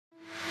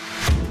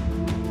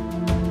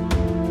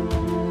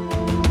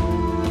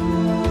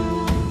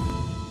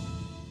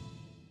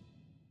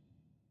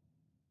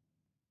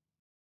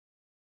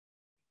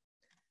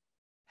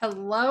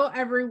Hello,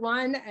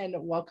 everyone, and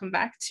welcome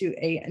back to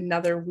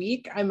another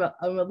week. I'm a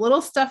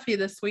little stuffy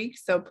this week,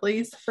 so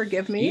please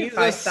forgive me if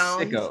I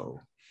sound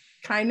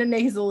kind of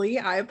nasally.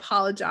 I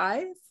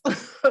apologize.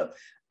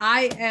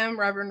 I am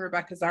Reverend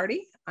Rebecca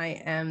Zardi. I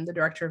am the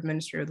Director of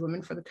Ministry of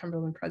Women for the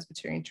Cumberland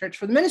Presbyterian Church,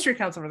 for the Ministry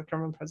Council for the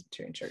Cumberland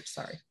Presbyterian Church.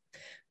 Sorry,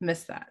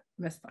 missed that.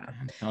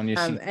 I'm telling you,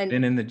 she's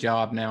been in the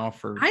job now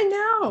for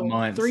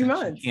months. 3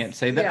 months. You can't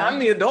say that. Yeah. I'm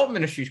the Adult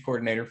Ministries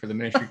Coordinator for the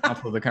Ministry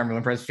Council of the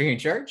Cumberland Presbyterian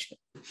Church.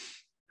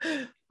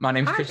 My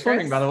name's Chris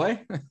Fleming, by the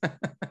way.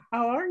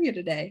 How are you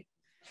today?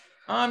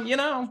 I'm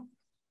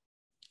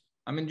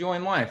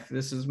enjoying life.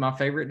 This is my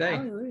favorite day,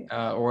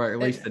 or at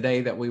least the day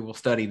that we will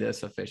study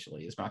this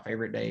officially is my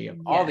favorite day of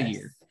all the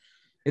year.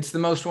 It's the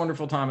most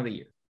wonderful time of the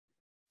year.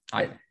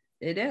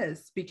 It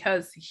is,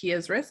 because he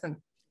is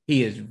risen.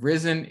 He is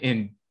risen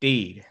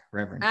indeed,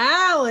 Reverend.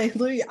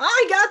 Hallelujah.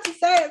 I got to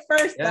say it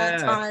first that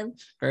time.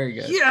 Very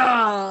good.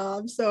 Yeah,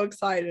 I'm so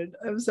excited.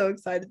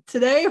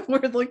 Today, we're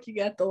looking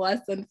at the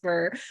lesson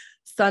for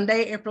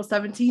Sunday, April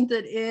 17th.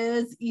 It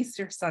is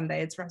Easter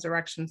Sunday. It's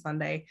Resurrection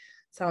Sunday.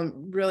 So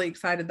I'm really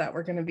excited that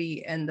we're going to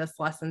be in this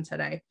lesson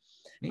today.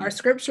 Our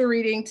scripture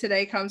reading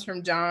today comes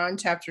from John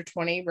chapter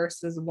 20,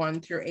 verses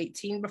 1 through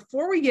 18.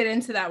 Before we get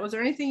into that, was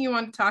there anything you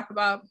want to talk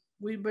about?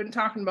 We've been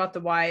talking about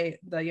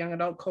the young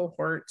adult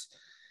cohort.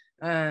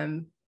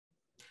 I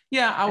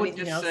would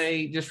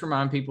just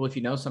remind people, if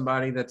you know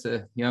somebody that's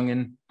a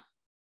youngin,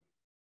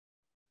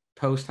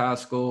 post high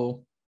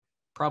school,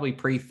 probably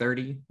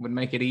pre-30 would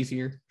make it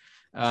easier.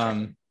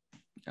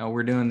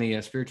 We're doing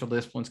the spiritual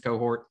disciplines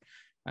cohort,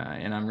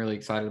 and I'm really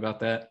excited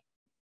about that.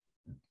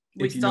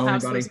 We still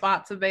have some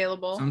spots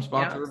available. Some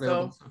spots are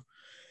available. So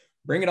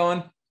bring it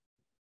on.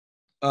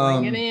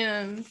 Bring it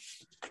in.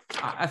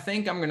 I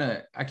think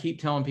I keep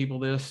telling people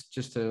this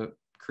just to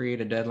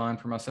create a deadline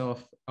for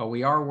myself.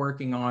 We are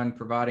working on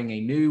providing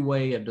a new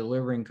way of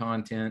delivering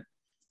content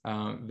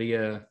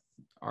via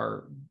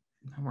our,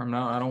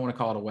 I don't want to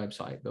call it a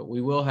website, but we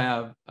will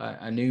have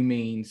a new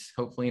means,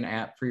 hopefully an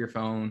app for your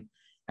phone,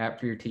 app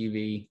for your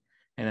TV,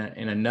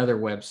 and another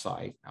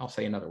website. I'll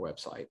say another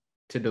website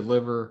to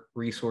deliver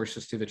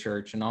resources to the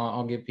church. And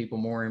I'll give people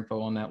more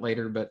info on that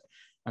later, but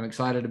I'm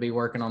excited to be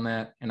working on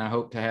that. And I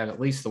hope to have at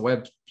least the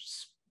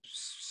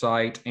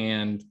website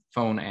and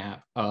phone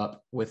app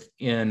up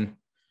within,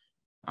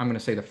 I'm going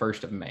to say the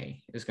 1st of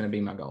May is going to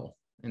be my goal.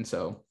 And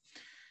so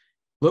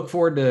look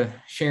forward to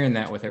sharing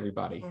that with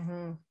everybody.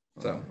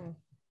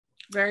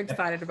 Very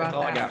excited about that. That's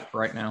all I got for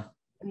right now.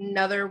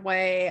 Another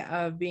way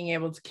of being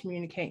able to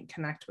communicate and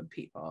connect with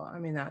people. I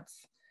mean,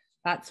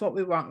 that's what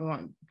we want. We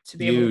want to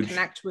be able to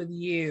connect with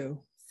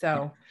you.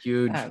 So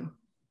huge.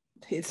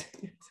 It's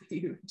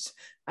huge.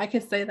 I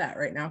can say that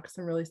right now because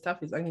I'm really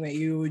stuffy. So I'm going to be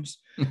huge.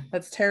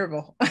 That's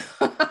terrible.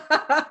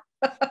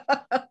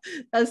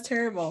 That's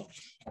terrible.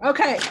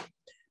 Okay.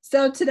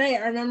 So today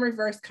our memory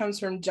verse comes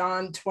from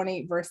John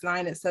 20, verse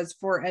 9. It says,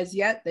 "For as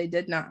yet they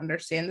did not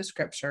understand the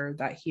scripture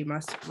that he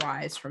must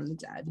rise from the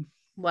dead."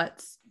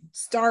 Let's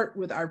start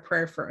with our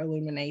prayer for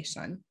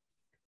illumination.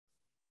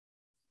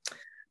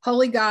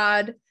 Holy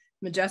God,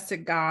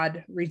 majestic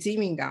God,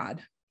 redeeming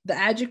God, the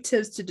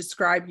adjectives to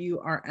describe you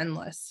are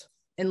endless.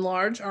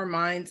 Enlarge our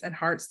minds and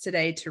hearts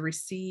today to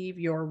receive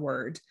your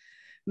word.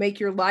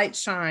 Make your light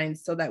shine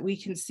so that we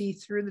can see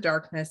through the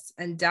darkness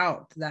and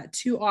doubt that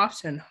too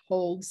often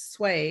holds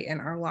sway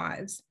in our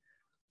lives.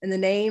 In the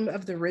name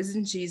of the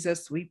risen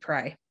Jesus, we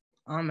pray.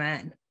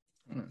 Amen.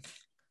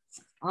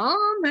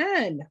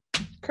 Amen.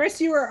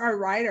 Chris, you are our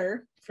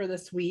writer for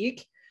this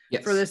week,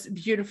 for this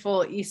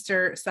beautiful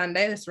Easter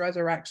Sunday, this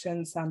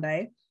Resurrection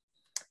Sunday.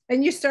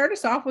 And you start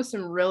us off with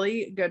some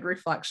really good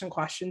reflection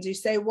questions. You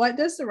say, what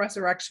does the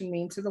resurrection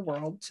mean to the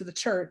world, to the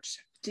church,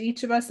 to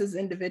each of us as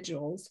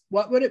individuals?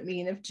 What would it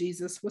mean if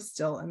Jesus was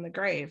still in the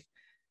grave?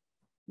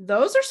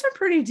 Those are some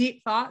pretty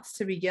deep thoughts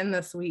to begin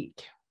this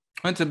week.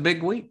 It's a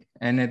big week,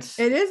 and it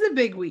is a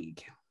big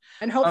week.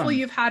 And hopefully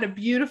you've had a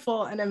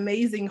beautiful and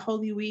amazing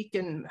Holy Week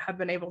and have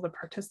been able to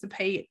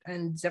participate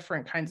in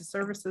different kinds of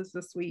services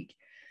this week.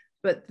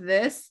 But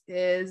this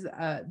is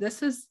a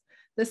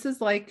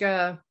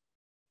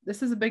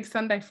big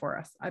Sunday for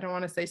us. I don't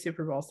want to say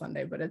Super Bowl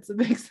Sunday, but it's a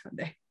big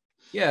Sunday.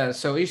 Yeah.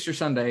 So Easter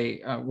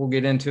Sunday, we'll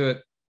get into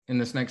it in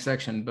this next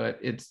section, but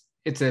it's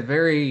a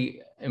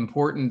very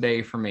important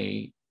day for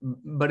me,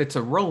 but it's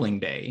a rolling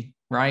day,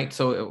 right?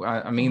 So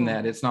I mean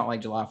that it's not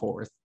like July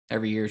 4th.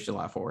 Every year is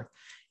July 4th.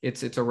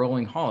 It's a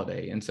rolling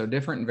holiday. And so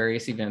different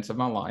various events of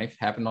my life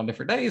happened on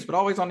different days, but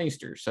always on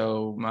Easter.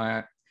 So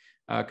my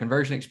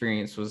conversion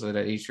experience was at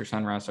an Easter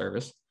sunrise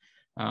service.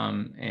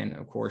 And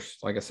of course,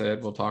 like I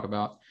said, we'll talk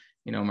about,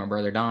 my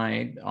brother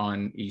died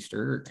on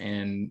Easter,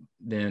 and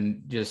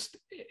then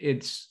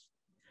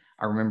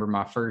I remember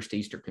my first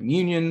Easter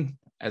communion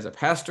as a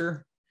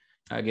pastor,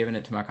 giving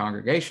it to my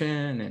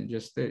congregation, and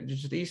just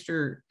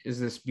Easter is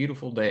this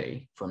beautiful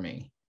day for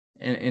me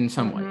in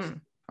some ways,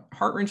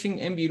 heart-wrenching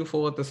and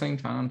beautiful at the same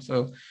time.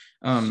 So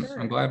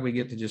I'm glad we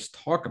get to just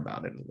talk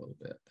about it a little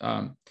bit.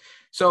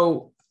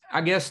 So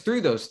I guess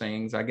through those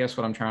things, I guess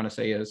what I'm trying to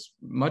say is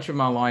much of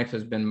my life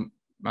has been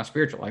my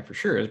spiritual life for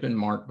sure has been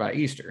marked by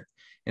Easter.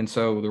 And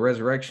so the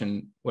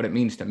resurrection, what it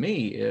means to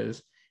me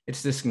is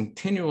it's this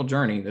continual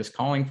journey, this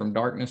calling from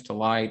darkness to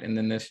light, and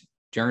then this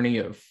journey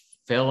of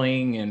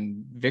failing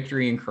and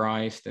victory in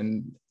Christ.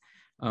 And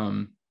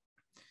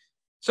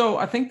so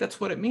I think that's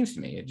what it means to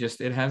me.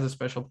 It has a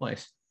special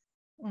place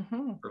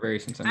for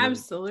various incentives.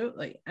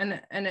 Absolutely.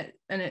 And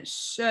it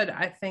should,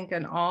 I think,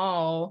 in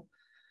all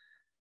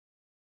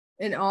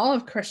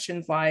of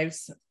Christians'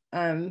 lives,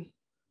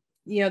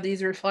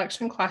 these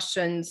reflection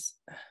questions,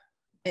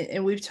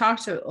 and we've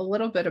talked a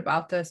little bit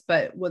about this,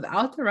 but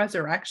without the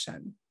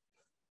resurrection,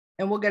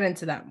 and we'll get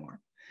into that more,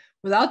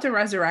 without the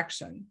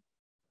resurrection,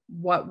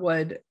 what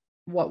would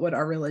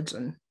our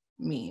religion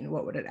mean?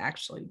 What would it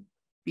actually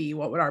be?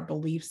 What would our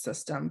belief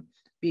system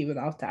be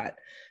without that?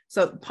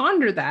 So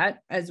ponder that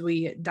as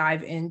we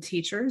dive in,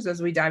 teachers,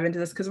 as we dive into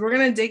this, because we're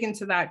going to dig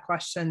into that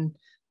question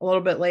a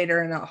little bit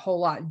later and a whole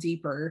lot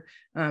deeper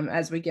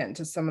as we get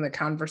into some of the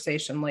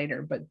conversation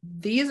later. But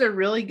these are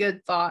really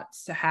good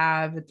thoughts to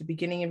have at the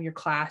beginning of your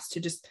class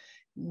to just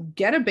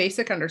get a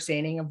basic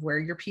understanding of where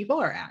your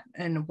people are at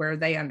and where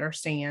they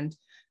understand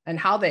and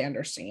how they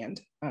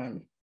understand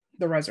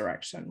the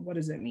resurrection. What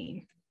does it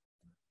mean?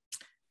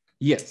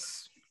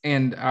 Yes.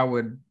 And I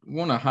would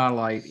want to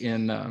highlight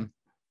in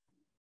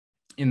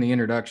the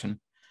introduction,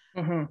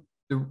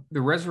 the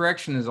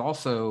resurrection is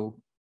also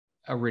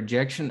a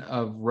rejection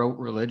of rote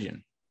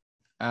religion.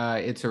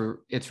 It's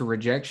a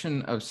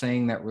rejection of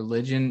saying that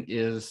religion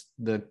is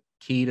the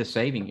key to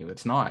saving you.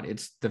 It's not.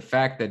 It's the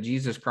fact that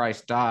Jesus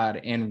Christ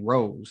died and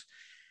rose.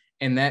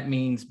 And that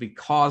means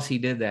because he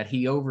did that,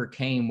 he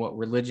overcame what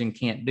religion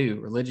can't do.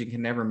 Religion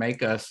can never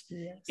make us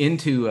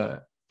into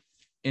a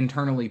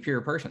internally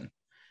pure person.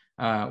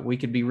 We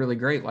could be really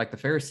great like the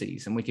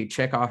Pharisees and we could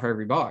check off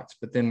every box,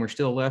 but then we're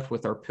still left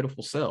with our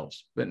pitiful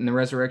selves. But in the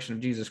resurrection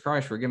of Jesus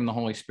Christ, we're given the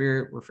Holy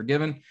Spirit, we're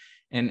forgiven,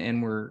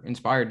 and we're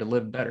inspired to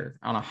live better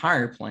on a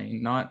higher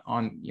plane, not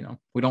on,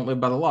 we don't live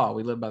by the law,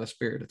 we live by the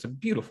Spirit. It's a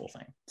beautiful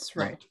thing. That's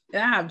right.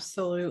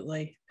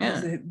 Absolutely. Yeah.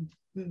 It's an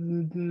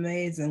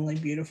amazingly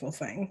beautiful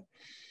thing.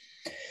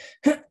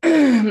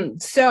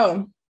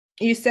 So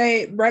you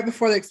say right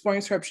before the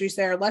exploring scripture, you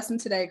say our lesson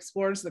today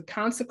explores the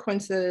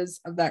consequences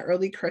of that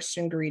early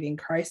Christian greeting.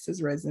 Christ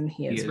is risen.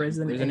 He is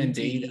risen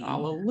indeed.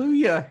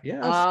 Hallelujah.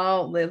 Yes.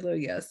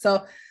 Hallelujah.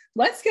 So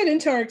let's get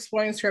into our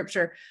exploring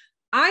scripture.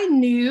 I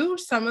knew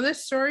some of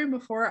this story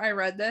before I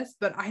read this,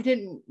 but I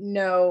didn't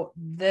know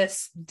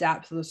this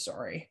depth of the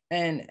story.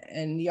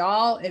 And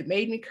y'all, it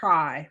made me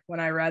cry when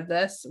I read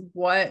this.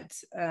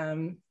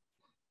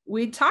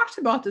 We talked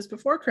about this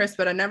before, Chris,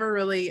 but I never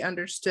really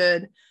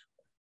understood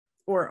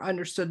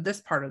this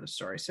part of the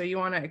story. So you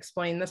want to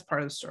explain this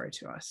part of the story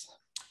to us?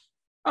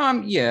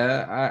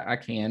 Yeah, I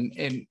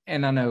can.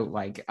 And I know,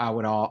 like, I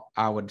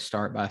would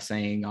start by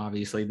saying,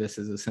 obviously this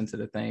is a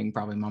sensitive thing.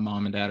 Probably my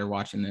mom and dad are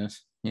watching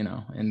this,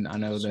 and I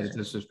know that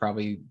this was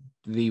probably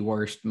the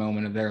worst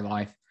moment of their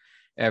life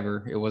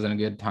ever. It wasn't a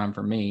good time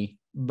for me,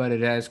 but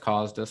it has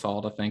caused us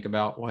all to think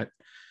about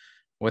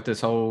what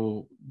this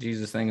whole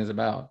Jesus thing is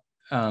about.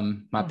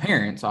 My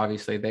parents,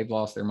 obviously, they've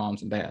lost their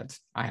moms and dads.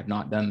 I have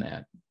not done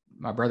that.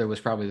 My brother was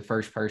probably the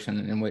first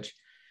person in which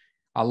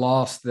I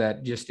lost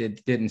that just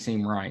it didn't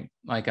seem right.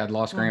 Like I'd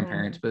lost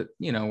grandparents, but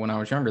when I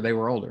was younger, they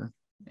were older,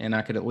 and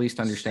I could at least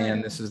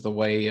understand this is the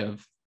way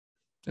of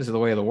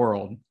the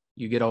world.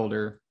 You get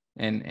older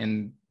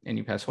and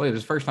you pass away. It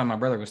was the first time my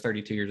brother was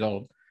 32 years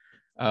old,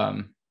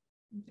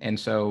 and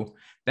so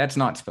that's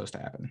not supposed to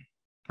happen,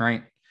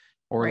 right?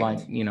 Or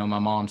like my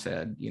mom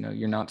said,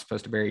 you're not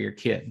supposed to bury your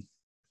kid.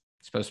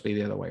 It's supposed to be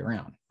the other way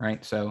around,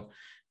 right? So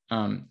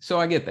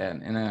I get that,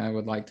 and I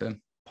would like to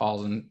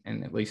pause and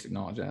at least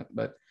acknowledge that.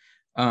 But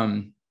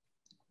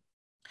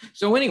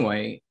so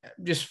anyway,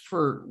 just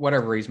for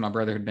whatever reason, my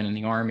brother had been in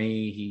the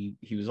Army.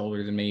 He was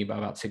older than me by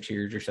about 6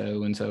 years or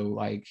so, and so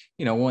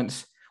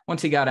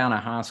once he got out of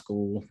high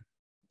school,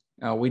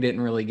 we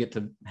didn't really get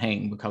to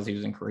hang because he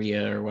was in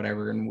Korea or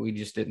whatever, and we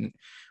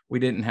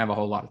didn't have a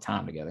whole lot of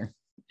time together.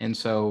 And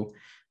so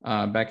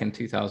back in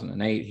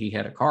 2008, he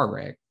had a car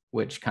wreck,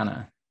 which kind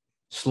of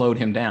slowed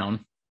him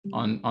down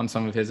on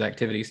some of his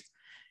activities,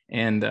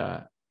 and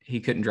he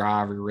couldn't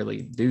drive or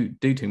really do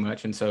too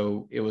much. And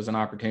so it was an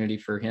opportunity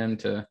for him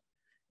to,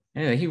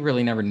 he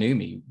really never knew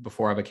me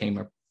before I became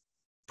a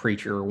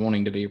preacher or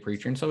wanting to be a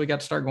preacher. And so we got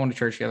to start going to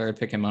church together. I'd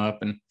pick him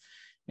up and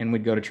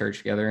we'd go to church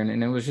together.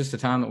 And it was just a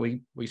time that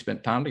we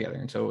spent time together.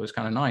 And so it was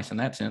kind of nice in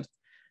that sense.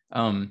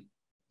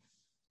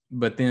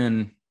 But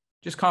then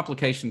just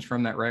complications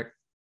from that wreck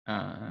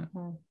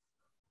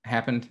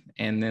happened.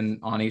 And then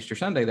on Easter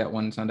Sunday, that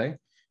one Sunday,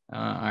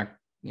 I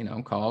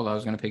called. I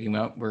was going to pick him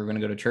up. We were going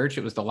to go to church.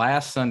 It was the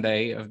last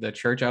Sunday of the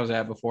church I was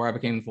at before I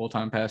became the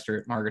full-time pastor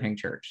at Margaret Hing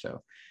Church.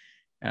 So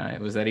it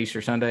was that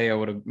Easter Sunday. I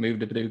would have moved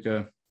to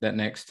Paducah that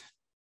next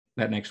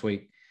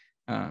week.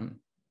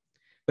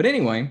 But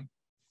anyway,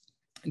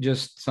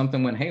 just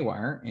something went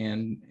haywire,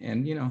 and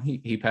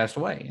he passed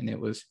away, and it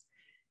was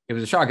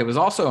a shock. It was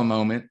also a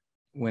moment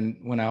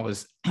when I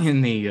was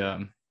in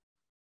the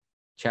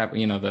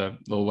the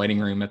little waiting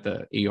room at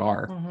the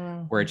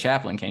ER where a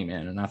chaplain came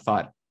in, and I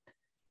thought,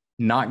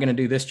 not going to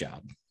do this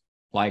job.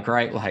 Like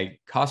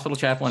hospital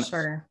chaplain,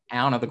 Sure.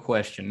 out of the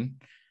question,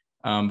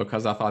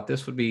 because I thought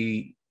this would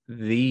be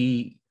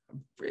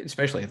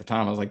especially at the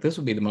time, I was like, this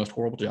would be the most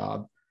horrible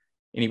job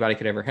anybody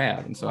could ever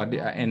have. And so I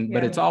did,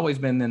 but it's always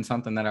been then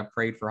something that I've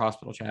prayed for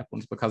hospital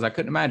chaplains, because I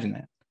couldn't imagine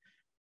that.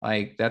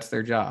 Like, that's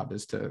their job,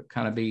 is to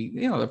kind of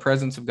be, the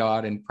presence of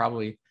God in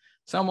probably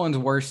someone's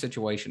worst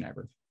situation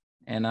ever.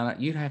 And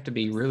you'd have to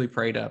be really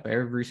prayed up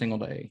every single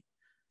day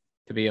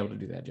to be able to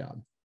do that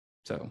job.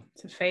 So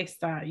to face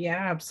that. Yeah,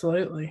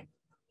 absolutely.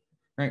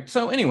 Right.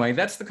 So anyway,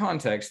 that's the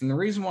context. And the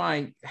reason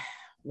why,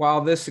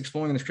 while this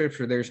exploring the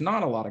scripture, there's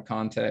not a lot of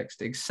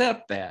context,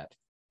 except that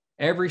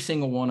every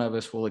single one of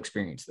us will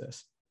experience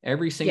this.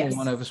 Every single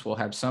one of us will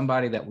have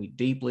somebody that we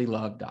deeply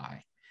love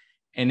die.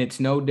 And it's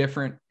no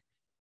different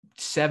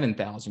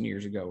 7,000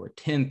 years ago or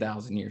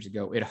 10,000 years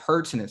ago. It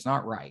hurts and it's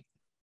not right.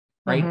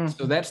 Right.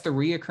 So that's the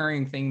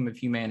reoccurring theme of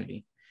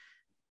humanity.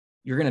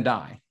 You're going to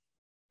die.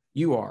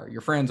 You are,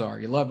 your friends are,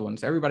 your loved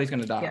ones, everybody's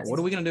going to die. Yes. What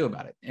are we going to do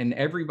about it?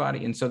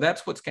 And so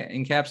that's what's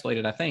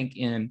encapsulated, I think,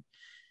 in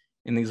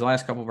these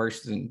last couple of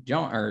verses in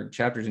John, or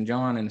chapters in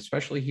John, and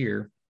especially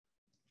here,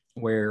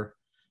 where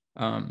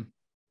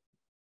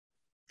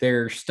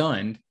they're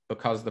stunned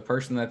because the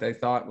person that they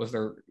thought was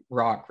their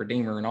rock,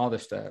 redeemer, and all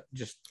this stuff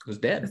just was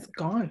dead. It's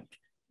gone.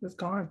 It's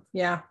gone.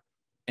 Yeah.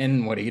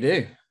 And what do you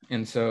do?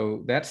 And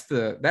so that's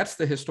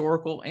the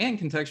historical and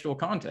contextual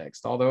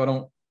context. Although I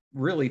don't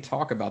really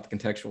talk about the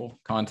contextual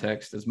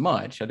context as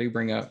much, I do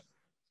bring up,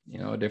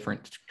 a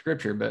different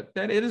scripture, but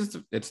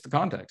it's the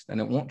context,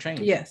 and it won't change.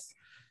 Yes.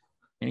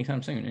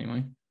 Anytime soon,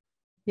 anyway.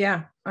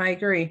 Yeah, I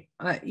agree.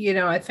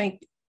 I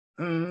think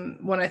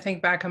when I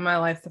think back on my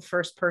life, the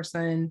first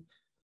person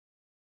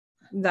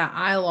that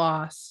I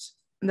lost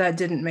that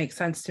didn't make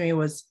sense to me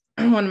was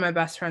one of my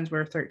best friends. We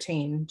were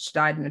 13. She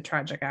died in a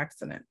tragic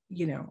accident,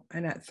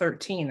 and at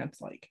 13,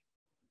 it's like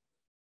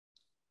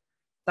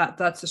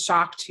that's a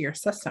shock to your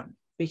system,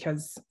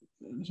 because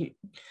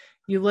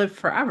you live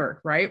forever,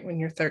 right? When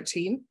you're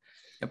 13.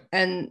 Yep.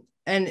 And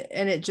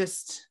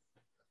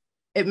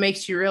it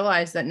makes you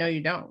realize that no,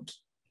 you don't.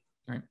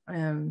 Right.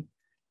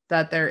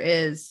 That there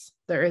is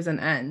an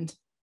end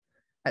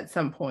at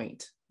some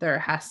point. There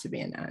has to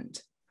be an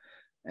end.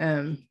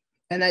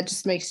 And that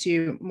just makes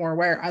you more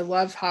aware. I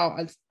love how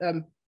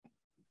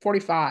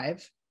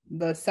 45,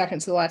 the second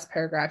to the last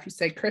paragraph, you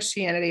say,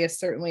 Christianity is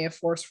certainly a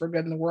force for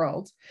good in the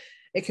world.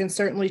 It can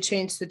certainly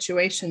change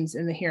situations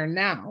in the here and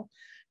now,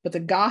 but the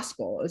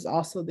gospel is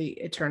also the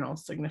eternal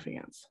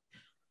significance.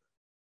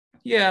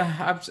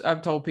 Yeah,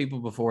 I've told people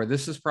before,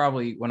 this is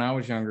probably when I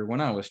was younger,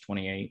 when I was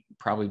 28,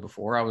 probably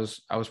before, I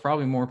was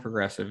probably more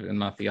progressive in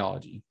my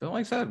theology. But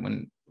like I said,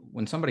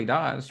 when somebody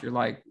dies, you're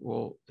like,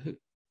 well,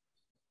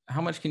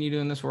 how much can you do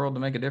in this world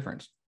to make a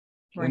difference?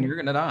 Right. When you're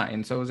going to die,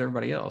 and so is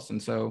everybody else.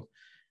 And so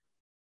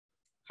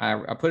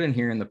I put in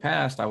here, in the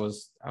past, I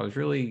was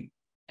really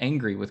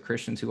angry with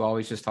Christians who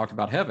always just talked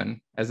about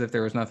heaven as if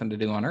there was nothing to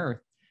do on earth.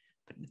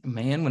 But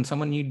man, when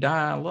someone you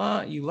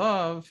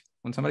love,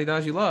 when somebody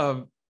dies you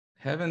love,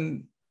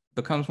 heaven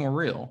becomes more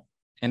real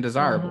and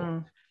desirable.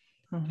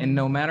 Mm-hmm. Mm-hmm. And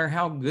no matter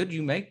how good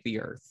you make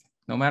the earth,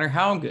 no matter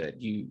how good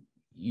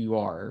you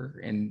are,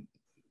 and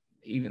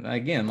even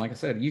again, like I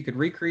said, you could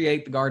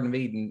recreate the Garden of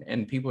Eden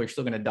and people are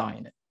still going to die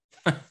in it.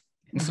 And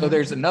mm-hmm. So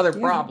there's another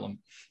problem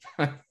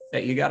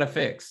that you got to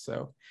fix.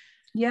 So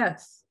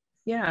yes.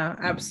 Yeah,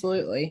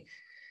 absolutely.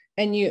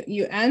 And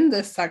you end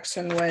this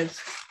section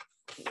with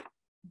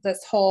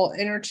this whole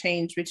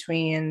interchange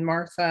between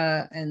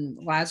Martha and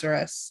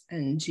Lazarus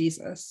and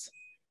Jesus.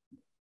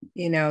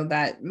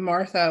 That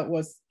Martha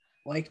was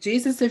like,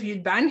 Jesus, if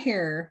you'd been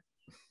here,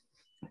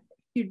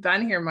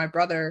 my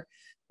brother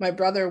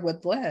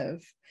would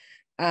live.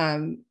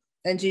 And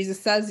Jesus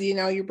says,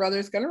 your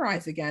brother's going to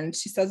rise again. And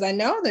she says, I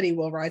know that he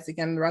will rise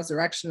again in the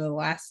resurrection of the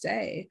last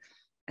day.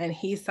 And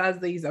he says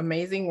these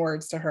amazing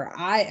words to her: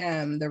 I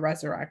am the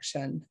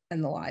resurrection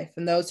and the life.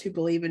 And those who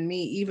believe in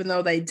me, even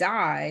though they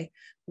die,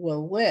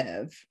 will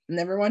live. And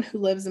everyone who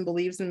lives and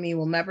believes in me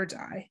will never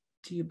die.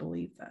 Do you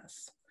believe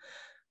this?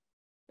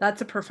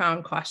 That's a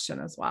profound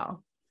question as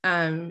well.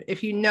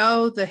 If you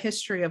know the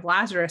history of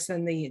Lazarus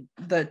and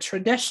the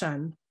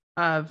tradition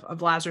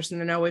of Lazarus,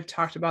 and I know we've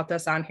talked about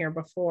this on here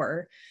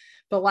before,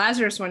 but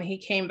Lazarus, when he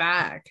came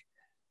back,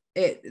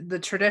 the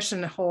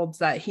tradition holds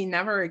that he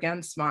never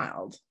again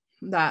smiled,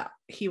 that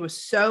he was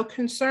so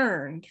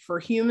concerned for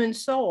human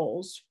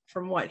souls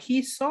from what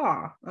he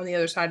saw on the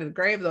other side of the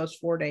grave, those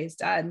 4 days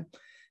dead,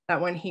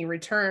 that when he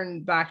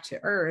returned back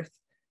to earth,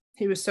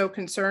 he was so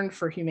concerned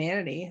for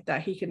humanity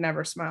that he could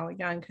never smile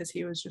again, because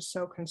he was just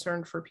so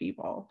concerned for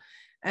people.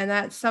 And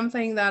that's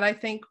something that I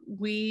think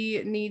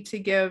we need to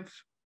give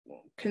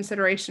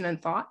consideration and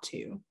thought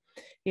to,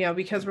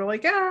 because we're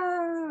like,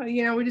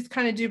 we just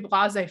kind of do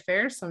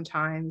laissez-faire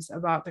sometimes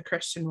about the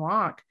Christian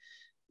walk.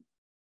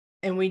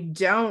 And we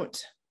don't,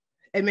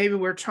 and maybe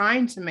we're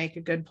trying to make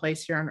a good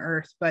place here on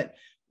earth, but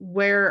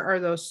where are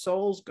those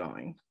souls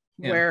going?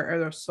 Where are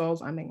those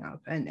souls ending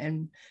up?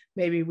 And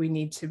maybe we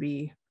need to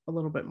be a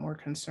little bit more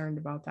concerned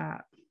about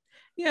that.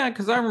 Yeah,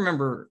 because I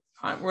remember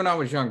when I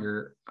was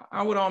younger,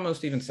 I would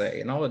almost even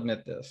say, and I'll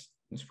admit this,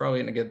 it's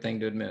probably a good thing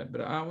to admit,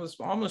 but I was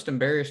almost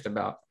embarrassed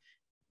about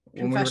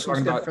when we were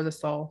talking about for the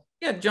soul.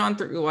 Yeah, John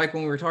 3, like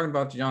when we were talking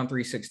about the John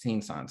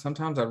 3:16 sign.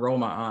 Sometimes I'd roll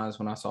my eyes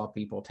when I saw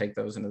people take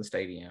those into the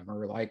stadium,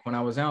 or like when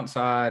I was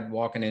outside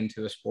walking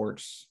into a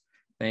sports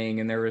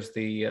thing and there was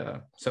the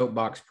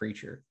soapbox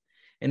preacher.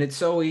 And it's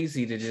so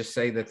easy to just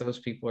say that those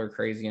people are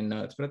crazy and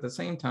nuts, but at the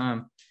same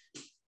time,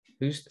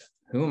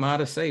 who am I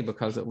to say?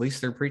 Because at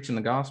least they're preaching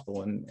the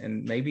gospel,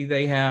 and maybe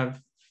they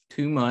have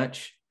too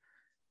much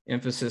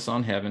emphasis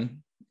on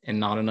heaven and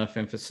not enough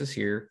emphasis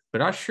here.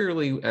 But I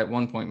surely at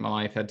one point in my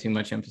life had too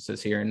much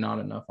emphasis here and not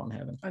enough on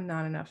heaven. And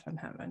not enough on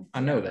heaven.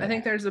 I know that. I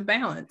think there's a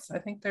balance. I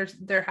think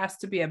there has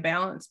to be a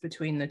balance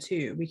between the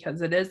two,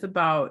 because it is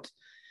about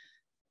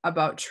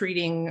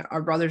treating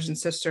our brothers and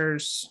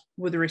sisters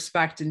with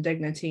respect and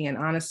dignity and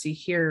honesty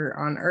here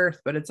on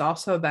earth, but it's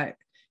also that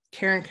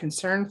care and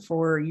concern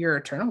for your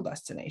eternal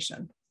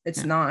destination.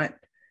 It's not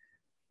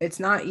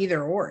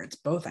either or, it's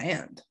both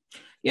and.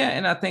 Yeah,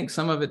 and I think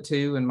some of it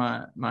too, in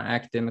my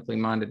academically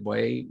minded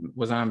way,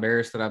 was I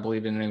embarrassed that I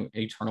believe in an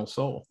eternal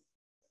soul?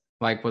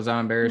 Like, was I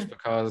embarrassed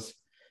because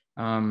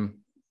I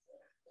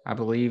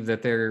believe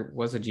that there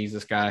was a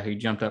Jesus guy who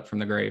jumped up from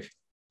the grave,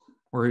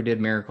 or who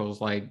did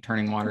miracles like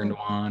turning water into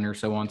wine, or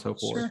so on and so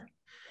forth. Sure.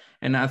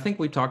 And I think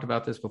we talked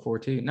about this before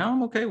too. Now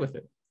I'm okay with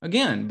it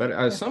again,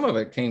 but some of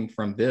it came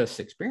from this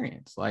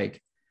experience.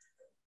 Like,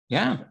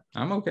 yeah,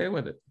 I'm okay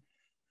with it.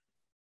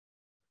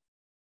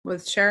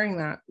 With sharing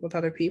that with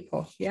other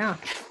people. Yeah,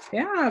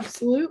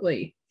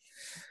 absolutely.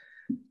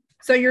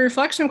 So your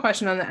reflection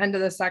question on the end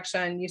of the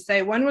section, you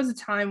say, when was a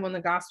time when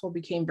the gospel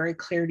became very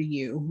clear to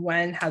you?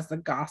 When has the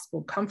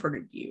gospel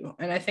comforted you?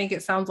 And I think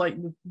it sounds like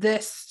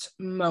this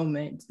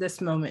moment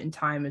in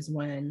time is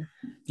when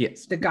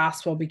the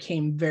gospel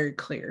became very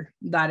clear,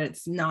 that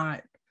it's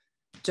not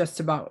just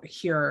about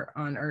here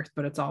on earth,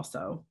 but it's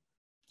also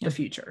the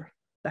future,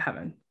 the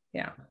heaven.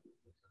 Yeah.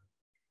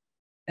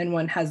 And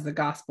when has the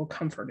gospel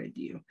comforted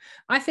you?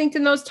 I think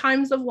in those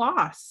times of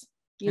loss,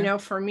 you know,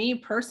 for me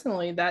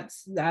personally,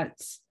 that's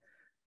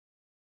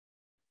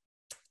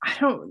I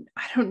don't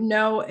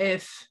know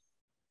if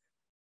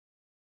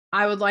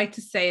I would like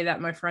to say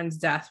that my friend's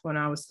death when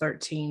I was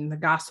 13, the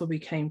gospel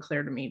became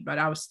clear to me, but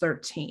I was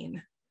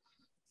 13.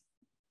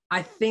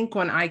 I think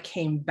when I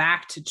came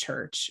back to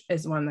church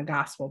is when the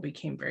gospel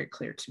became very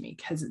clear to me,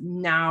 because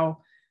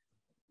now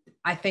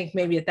I think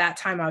maybe at that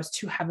time I was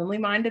too heavenly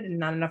minded and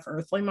not enough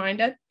earthly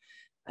minded.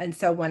 And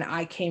so when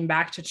I came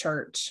back to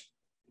church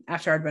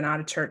after I'd been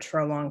out of church for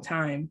a long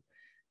time,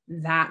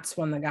 that's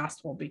when the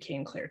gospel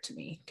became clear to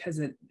me, because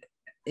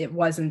it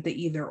wasn't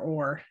the either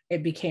or,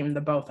 it became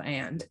the both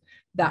and,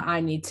 that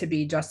I need to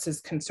be just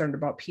as concerned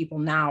about people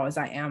now as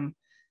I am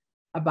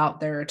about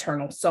their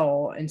eternal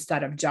soul,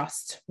 instead of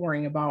just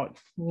worrying about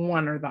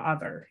one or the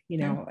other, you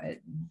know.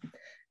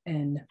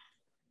 And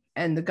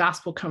the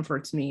gospel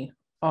comforts me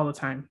all the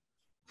time.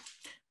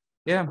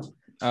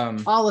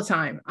 All the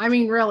time. I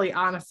mean, really,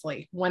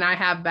 honestly, when I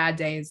have bad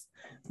days,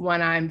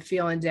 when I'm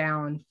feeling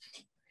down,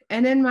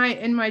 and in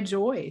my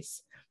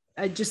joys,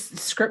 just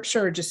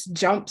scripture just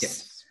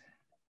jumps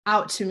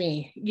out to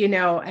me, you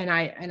know, and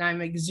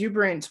I'm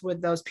exuberant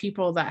with those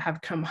people that have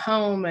come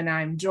home, and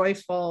I'm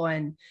joyful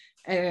and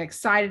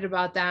excited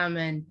about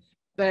them.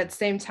 But at the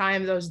same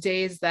time, those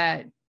days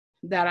that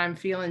I'm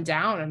feeling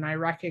down, and I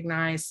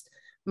recognize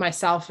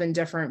myself in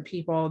different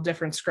people,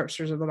 different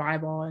scriptures of the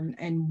Bible,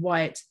 and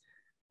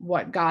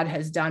what God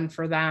has done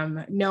for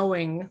them,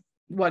 knowing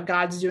what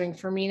God's doing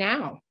for me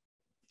now.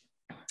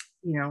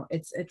 You know,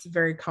 it's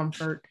very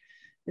comfort.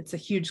 It's a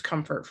huge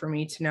comfort for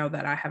me to know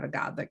that I have a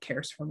God that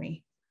cares for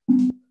me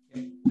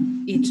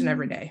each and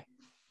every day.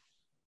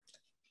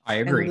 I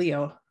agree. And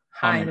Leo.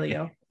 Hi,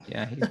 Leo.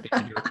 Yeah, he's being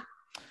a jerk.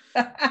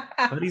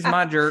 But he's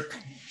my jerk.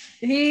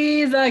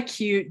 He's a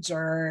cute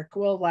jerk.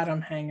 We'll let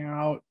him hang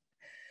out.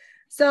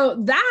 So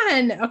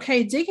then,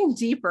 okay, digging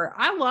deeper,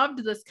 I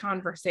loved this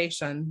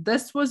conversation.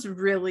 This was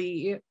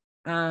really,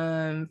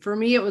 for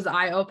me, it was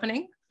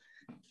eye-opening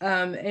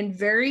and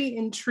very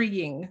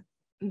intriguing,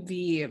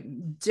 the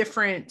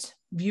different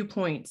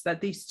viewpoints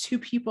that these two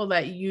people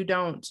that you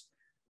don't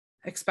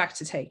expect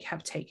to take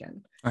have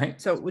taken.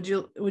 Right. So would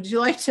you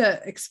like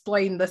to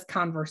explain this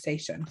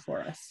conversation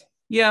for us?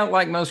 Yeah,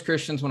 like most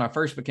Christians, when I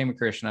first became a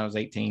Christian, I was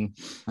 18,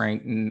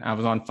 right? And I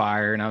was on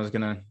fire, and I was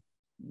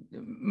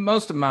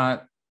most of my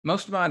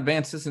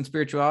advances in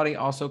spirituality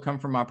also come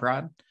from my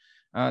pride,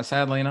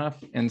 sadly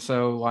enough. And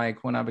so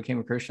like when I became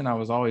a Christian, I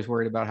was always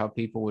worried about how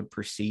people would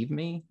perceive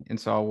me. And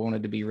so I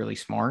wanted to be really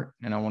smart,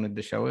 and I wanted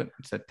to show it.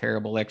 It's a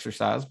terrible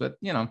exercise, but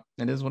you know,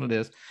 it is what it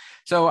is.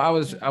 So I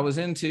was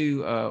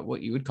into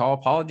what you would call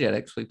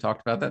apologetics. We've talked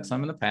about that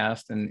some in the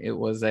past. And it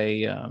was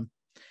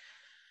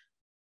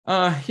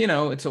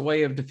It's a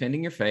way of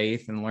defending your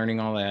faith and learning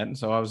all that. And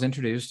so I was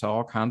introduced to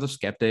all kinds of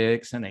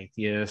skeptics and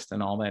atheists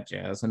and all that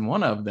jazz. And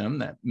one of them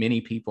that many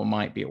people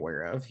might be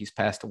aware of, he's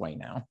passed away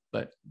now,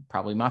 but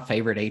probably my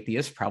favorite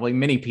atheist, probably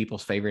many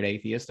people's favorite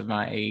atheist of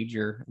my age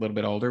or a little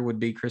bit older, would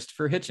be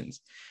Christopher Hitchens.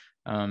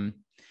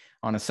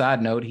 On a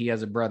side note, he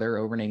has a brother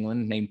over in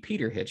England named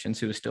Peter Hitchens,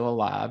 who is still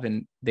alive,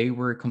 and they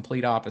were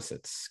complete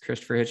opposites.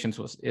 Christopher Hitchens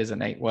was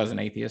an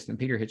atheist, and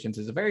Peter Hitchens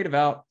is a very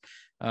devout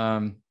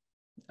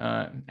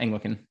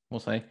Anglican, we'll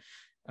say.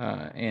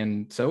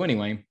 And so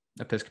anyway,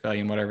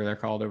 Episcopalian, whatever they're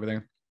called over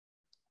there.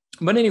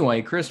 But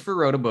anyway, Christopher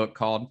wrote a book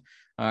called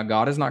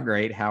God Is Not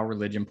Great, How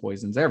Religion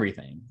Poisons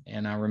Everything.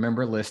 And I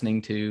remember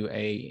listening to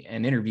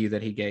an interview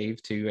that he gave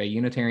to a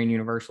Unitarian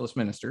Universalist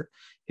minister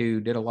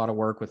who did a lot of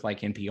work with like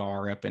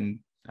NPR up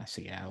in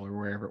Seattle or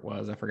wherever it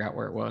was. I forgot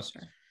where it was.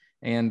 Sure.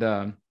 And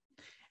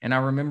I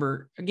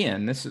remember,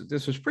 again, this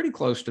was pretty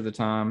close to the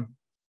time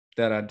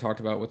that I'd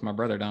talked about with my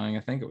brother dying. I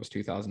think it was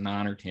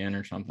 2009 or 10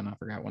 or something. I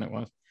forgot when it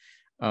was.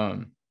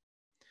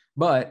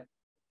 But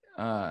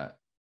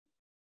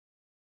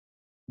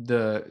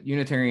the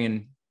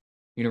Unitarian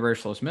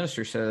Universalist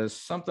minister says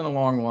something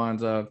along the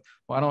lines of,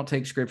 well, I don't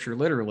take scripture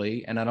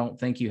literally, and I don't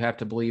think you have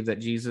to believe that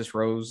Jesus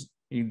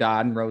he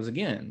died and rose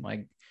again.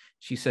 Like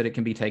she said, it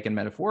can be taken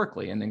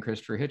metaphorically. And then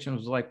Christopher Hitchens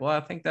was like, well,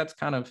 I think that's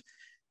kind of,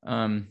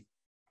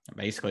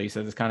 basically he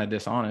said it's kind of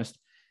dishonest.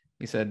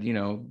 He said,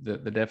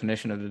 the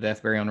definition of the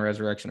death, burial, and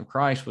resurrection of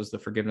Christ was the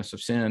forgiveness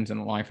of sins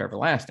and life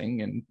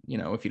everlasting. And,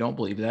 if you don't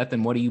believe that,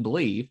 then what do you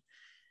believe?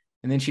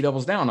 And then she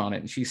doubles down on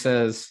it. And she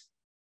says,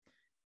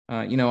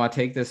 I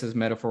take this as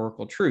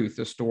metaphorical truth.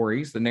 The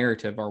stories, the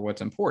narrative are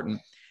what's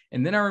important.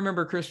 And then I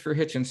remember Christopher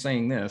Hitchens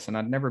saying this, and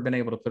I'd never been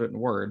able to put it in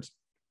words.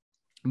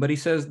 But he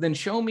says, then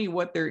show me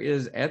what there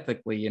is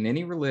ethically in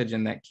any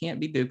religion that can't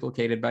be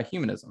duplicated by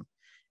humanism.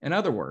 In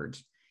other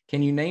words,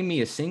 can you name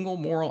me a single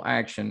moral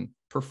action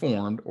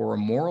performed or a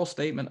moral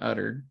statement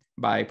uttered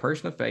by a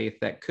person of faith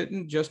that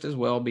couldn't just as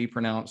well be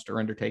pronounced or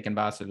undertaken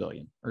by a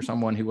civilian or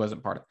someone who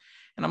wasn't part of it?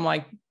 And I'm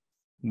like,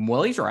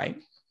 well, he's right.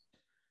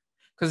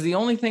 Because the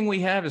only thing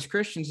we have as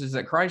Christians is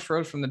that Christ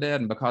rose from the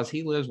dead, and because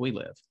he lives, we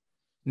live.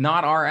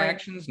 Not our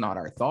actions, not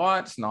our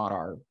thoughts, not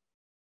our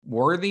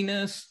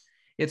worthiness.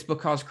 It's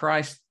because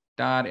Christ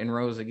died and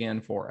rose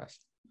again for us.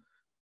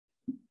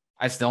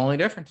 That's the only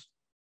difference.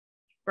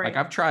 Right. Like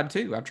I've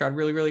tried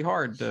really, really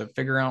hard to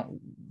figure out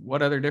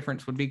what other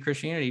difference would be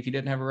Christianity if you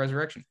didn't have a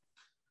resurrection.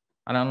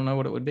 I don't know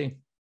what it would be.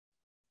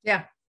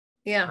 Yeah.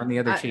 Yeah. On the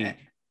other cheek.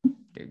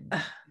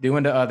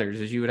 Doing to others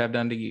as you would have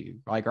done to you.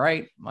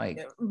 Right.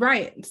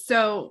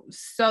 So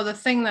the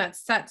thing that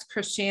sets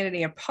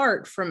Christianity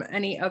apart from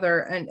any other,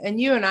 and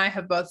you and I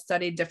have both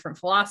studied different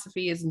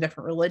philosophies and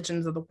different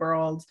religions of the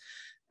world.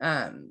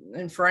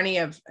 And for any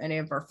of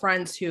our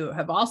friends who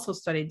have also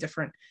studied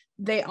different,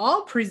 they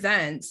all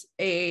present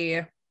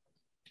a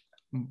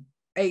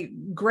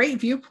great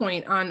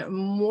viewpoint on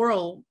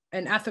moral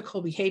and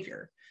ethical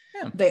behavior.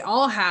 Yeah. They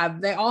all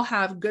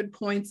have good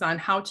points on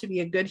how to be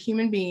a good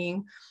human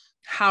being,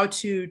 how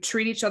to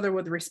treat each other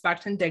with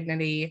respect and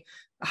dignity,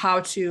 how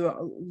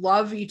to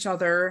love each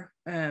other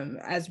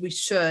as we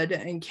should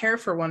and care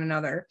for one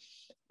another.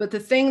 But the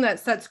thing that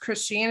sets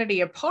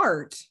Christianity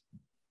apart,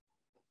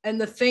 and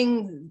the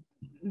thing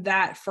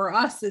that for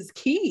us is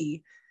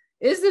key,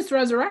 is this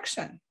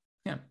resurrection.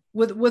 Yeah.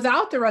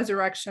 Without the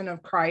resurrection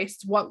of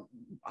Christ,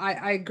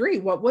 I agree.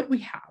 What would we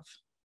have?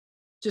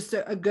 Just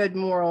a good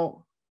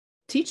moral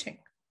teaching.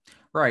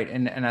 Right.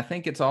 And I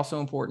think it's also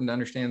important to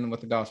understand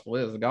what the gospel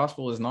is. The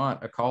gospel is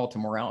not a call to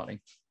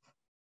morality.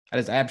 That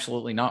is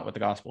absolutely not what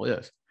the gospel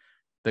is.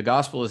 The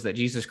gospel is that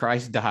Jesus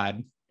Christ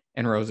died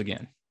and rose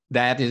again.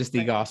 That is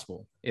the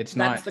gospel. That's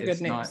the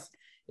good news.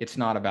 It's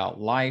not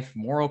about life,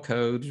 moral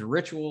codes,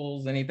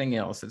 rituals, anything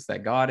else. It's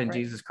that God and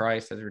Jesus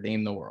Christ has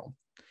redeemed the world.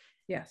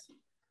 Yes.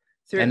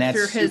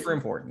 That's super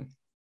important.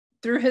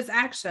 Through his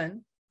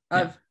action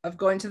of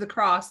going to the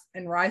cross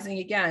and rising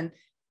again,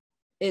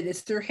 it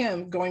is through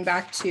him going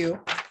back to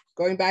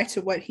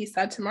what he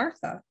said to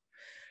Martha.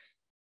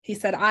 He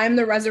said, I am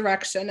the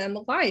resurrection and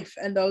the life,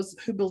 and those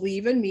who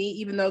believe in me,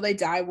 even though they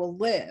die, will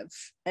live.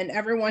 And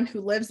everyone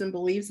who lives and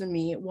believes in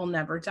me will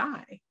never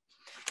die.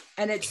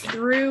 And it's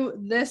through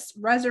this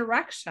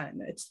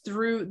resurrection, it's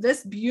through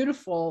this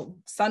beautiful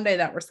Sunday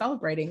that we're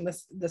celebrating,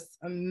 this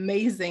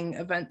amazing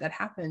event that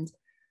happened,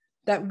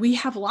 that we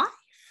have life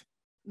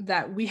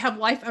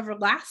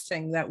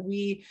everlasting, that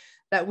we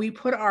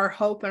put our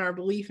hope and our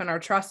belief and our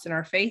trust and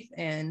our faith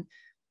in,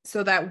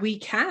 so that we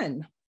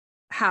can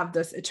have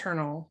this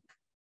eternal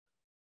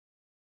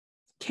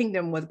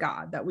kingdom with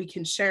God, that we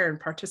can share and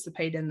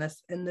participate in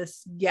this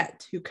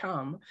yet to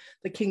come,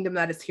 the kingdom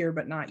that is here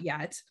but not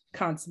yet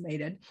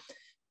consummated.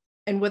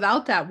 And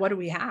without that, what do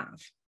we have?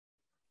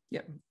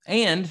 Yeah.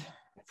 And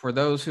for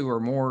those who are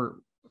more,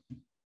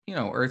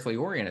 earthly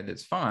oriented,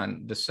 it's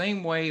fine. The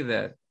same way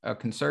that a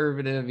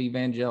conservative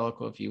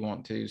evangelical, if you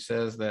want to,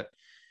 says that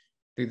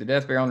through the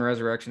death, burial, and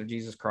resurrection of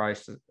Jesus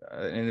Christ,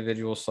 an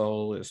individual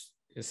soul is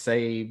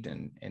saved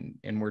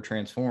and we're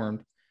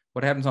transformed.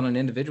 What happens on an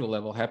individual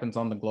level happens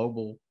on the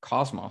global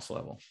cosmos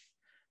level.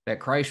 That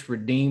Christ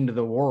redeemed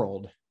the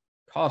world,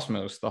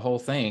 cosmos, the whole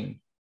thing.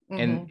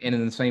 And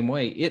in the same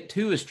way, it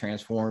too is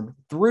transformed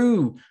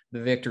through the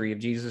victory of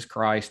Jesus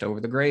Christ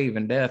over the grave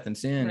and death and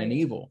sin and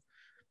evil.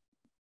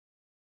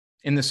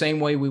 In the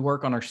same way we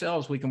work on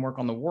ourselves, we can work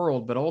on the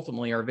world, but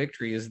ultimately our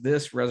victory is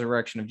this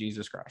resurrection of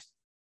Jesus Christ.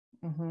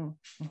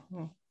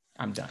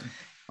 I'm done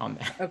on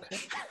that.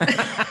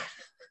 Okay.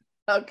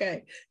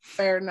 Okay,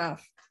 fair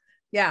enough.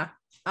 Yeah.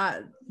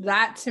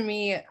 That to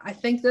me, I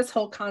think this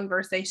whole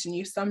conversation,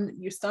 you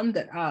summed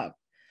it up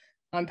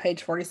on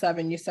page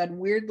 47. You said,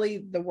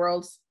 weirdly, the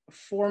world's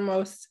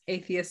foremost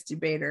atheist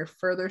debater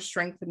further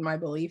strengthened my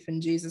belief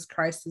in Jesus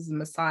Christ as the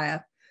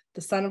Messiah,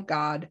 the Son of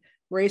God,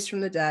 raised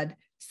from the dead,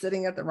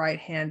 sitting at the right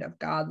hand of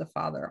God the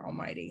Father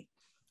Almighty.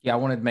 Yeah, I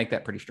wanted to make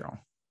that pretty strong.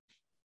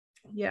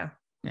 Yeah.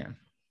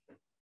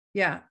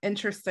 Yeah.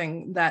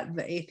 Interesting that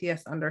the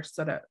atheists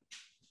understood it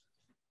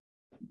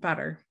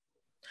better.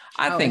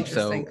 I think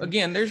so.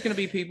 Again, there's going to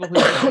be people who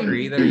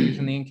disagree that are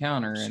using the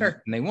encounter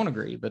and they won't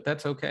agree, but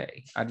that's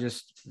okay.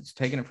 It's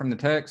taking it from the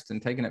text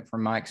and taking it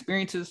from my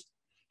experiences,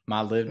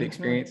 my lived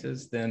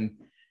experiences. Then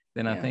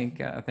I think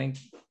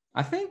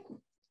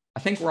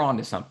we're on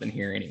to something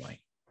here anyway.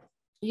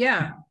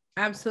 Yeah,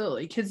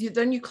 absolutely. Because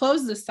then you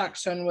close this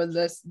section with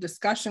this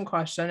discussion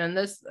question, and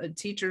this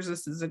teachers,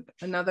 this is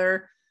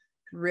another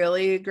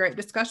really great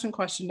discussion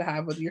question to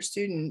have with your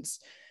students.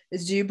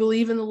 Is, do you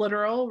believe in the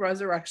literal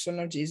resurrection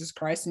of Jesus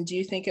Christ? And do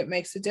you think it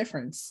makes a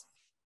difference?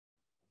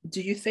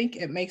 Do you think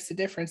it makes a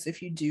difference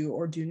if you do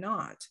or do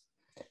not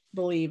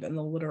believe in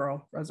the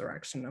literal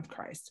resurrection of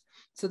Christ?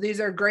 So these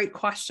are great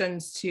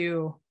questions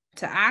to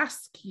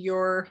ask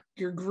your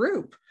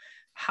group.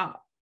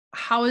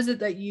 How is it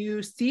that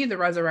you see the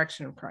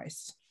resurrection of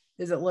Christ?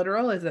 Is it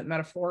literal? Is it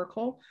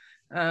metaphorical?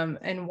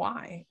 And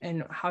why?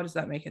 And how does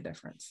that make a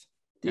difference?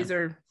 These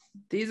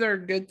are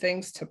good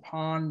things to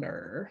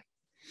ponder.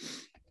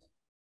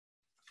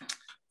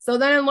 So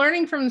then in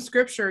learning from the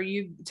scripture,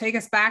 you take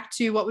us back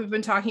to what we've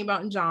been talking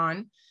about in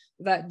John,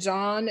 that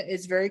John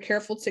is very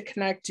careful to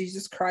connect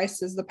Jesus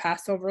Christ as the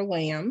Passover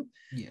lamb.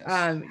 Yes.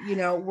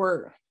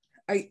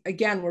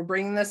 We're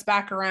bringing this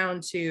back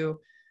around to,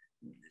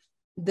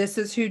 this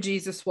is who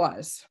Jesus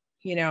was.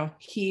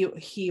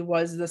 He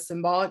was the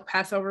symbolic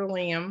Passover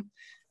lamb,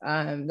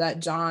 that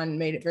John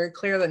made it very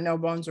clear that no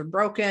bones were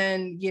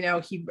broken.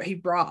 He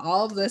brought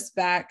all of this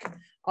back,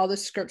 all the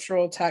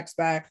scriptural text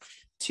back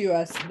to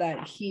us,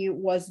 that he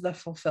was the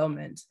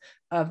fulfillment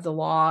of the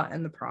law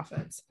and the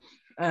prophets.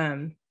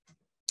 And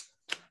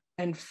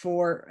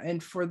for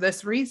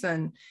this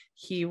reason,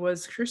 he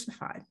was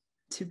crucified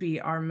to be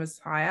our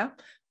Messiah,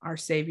 our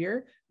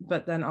Savior,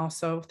 but then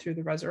also through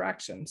the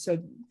resurrection. So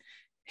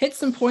hit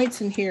some points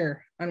in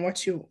here on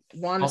what you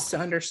want us to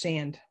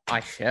understand.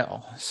 I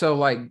shall. So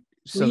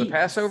the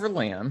Passover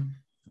lamb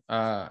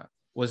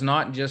was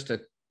not just a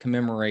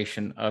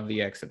commemoration of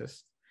the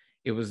Exodus.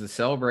 It was the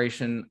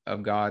celebration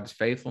of God's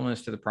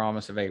faithfulness to the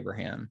promise of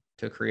Abraham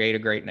to create a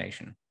great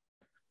nation.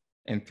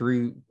 And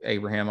through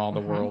Abraham, all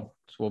the world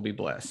will be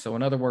blessed. So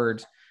in other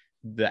words,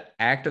 the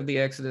act of the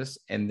Exodus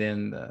and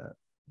then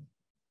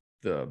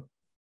the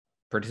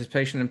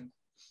participation in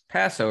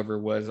Passover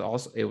was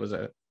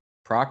a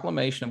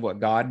proclamation of what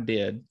God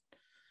did.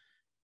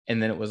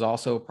 And then it was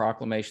also a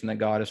proclamation that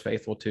God is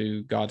faithful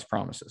to God's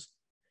promises.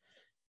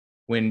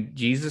 When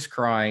Jesus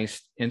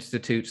Christ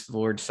institutes the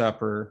Lord's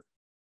Supper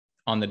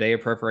on the day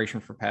of preparation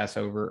for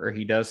Passover, or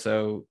he does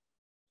so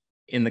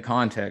in the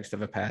context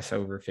of a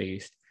Passover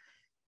feast,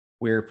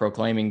 we're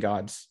proclaiming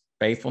God's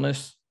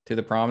faithfulness to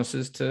the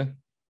promises to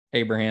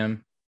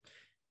Abraham,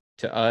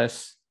 to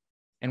us,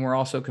 and we're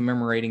also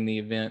commemorating the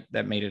event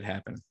that made it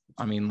happen.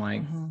 I mean,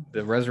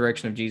 the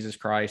resurrection of Jesus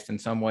Christ in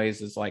some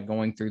ways is like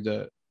going through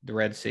the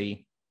Red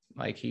Sea.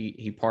 Like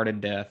he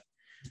parted death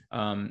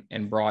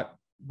and brought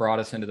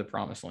us into the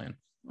promised land.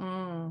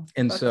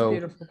 And that's so a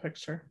beautiful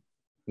picture.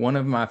 One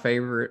of my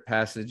favorite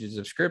passages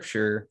of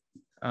scripture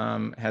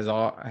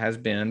has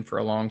been for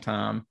a long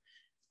time,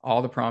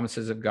 all the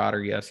promises of God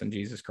are yes in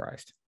Jesus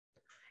Christ.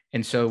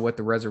 And so what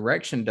the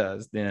resurrection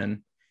does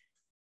then,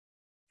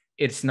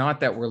 it's not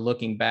that we're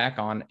looking back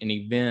on an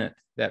event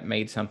that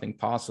made something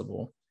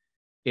possible.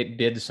 It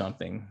did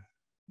something.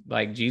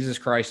 Like Jesus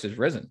Christ is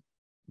risen.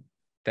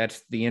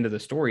 That's the end of the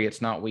story.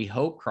 It's not, we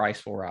hope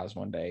Christ will rise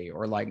one day,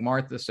 or like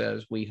Martha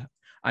says,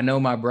 I know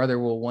my brother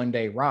will one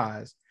day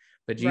rise,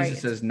 but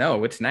Jesus says,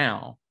 no, it's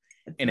now.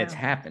 It's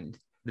happened.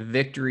 The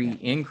victory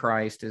in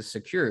Christ is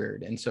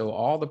secured. And so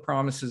all the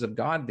promises of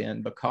God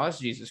then, because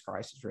Jesus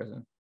Christ is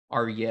risen,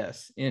 are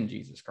yes in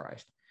Jesus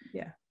Christ.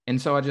 Yeah.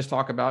 And so I just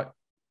talk about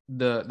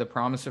the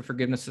promise of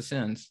forgiveness of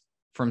sins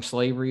from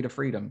slavery to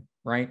freedom,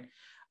 right?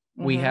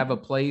 We have a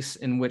place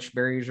in which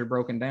barriers are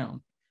broken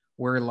down,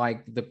 where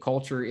like the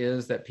culture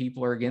is that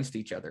people are against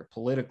each other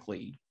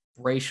politically,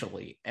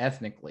 racially,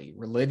 ethnically,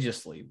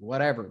 religiously,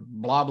 whatever,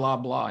 blah, blah,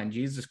 blah. In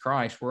Jesus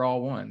Christ, we're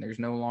all one. There's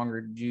no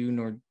longer Jew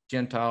nor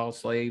Gentile,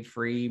 slave,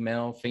 free,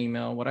 male,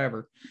 female,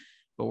 whatever,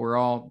 but we're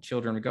all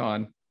children of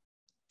God.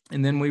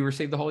 And then we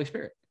receive the Holy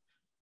Spirit.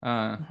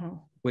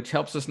 which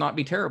helps us not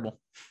be terrible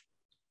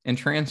and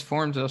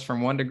transforms us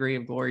from one degree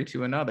of glory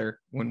to another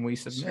when we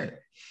submit.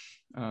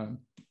 Sure.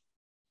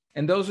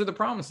 And those are the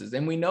promises.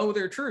 And we know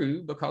they're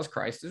true because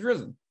Christ is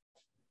risen.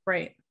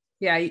 Right.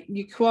 Yeah.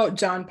 You quote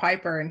John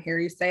Piper in here.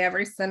 You say,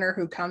 every sinner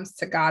who comes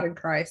to God in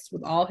Christ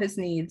with all his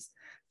needs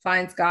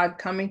finds God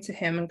coming to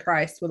him in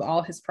Christ with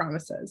all his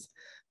promises.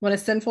 When a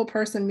sinful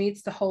person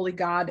meets the holy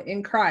God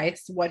in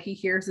Christ, what he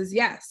hears is,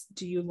 yes.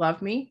 Do you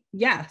love me?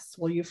 Yes.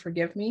 Will you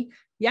forgive me?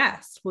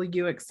 Yes. Will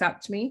you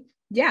accept me?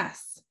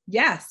 Yes.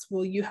 Yes.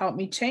 Will you help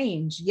me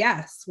change?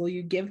 Yes. Will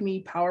you give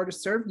me power to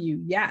serve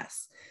you?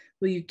 Yes.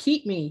 Will you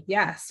keep me?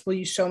 Yes. Will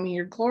you show me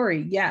your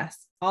glory?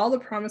 Yes. All the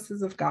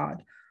promises of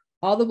God,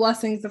 all the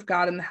blessings of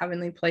God in the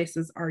heavenly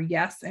places are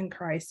yes in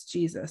Christ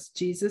Jesus.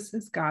 Jesus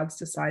is God's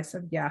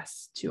decisive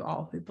yes to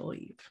all who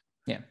believe.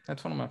 Yeah,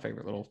 that's one of my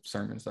favorite little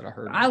sermons that I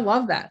heard. I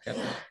love that.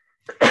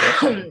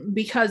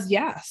 because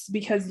yes,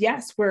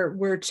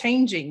 we're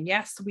changing.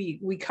 Yes,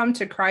 we come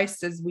to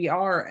Christ as we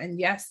are, and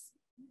yes,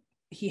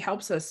 he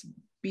helps us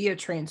be a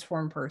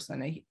transformed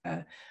person,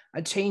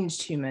 a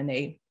changed human,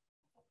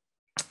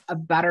 a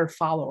better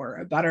follower,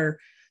 a better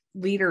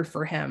leader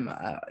for him,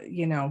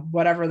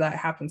 whatever that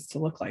happens to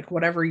look like,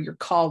 whatever you're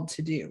called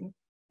to do,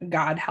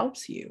 God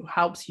helps you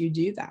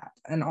do that,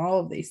 and all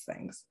of these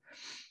things.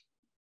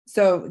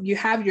 So you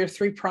have your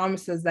three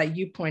promises that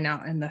you point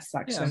out in this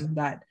section,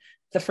 that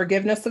the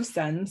forgiveness of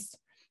sins,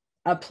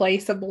 a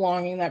place of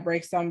belonging that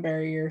breaks down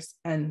barriers,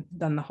 and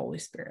then the Holy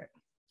Spirit.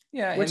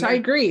 Yeah. Which I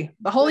agree.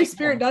 The Holy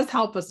Spirit does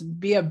help us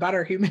be a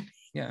better human.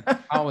 Yeah.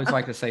 I always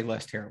like to say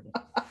less terrible.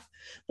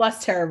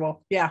 Less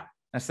terrible. Yeah.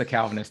 That's the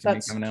Calvinist in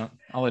me coming out.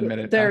 I'll admit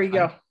it. There you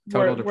go.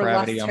 Total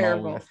depravity. I'm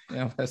all with.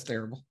 Yeah, that's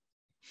terrible.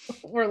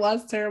 We're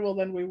less terrible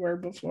than we were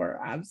before.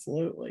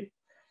 Absolutely.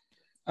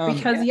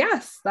 Because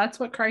yes, that's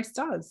what Christ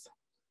does.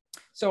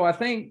 So I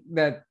think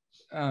that,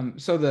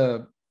 so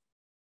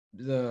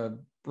the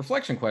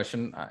reflection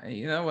question,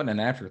 wasn't an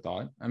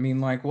afterthought. I mean,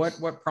 like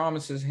what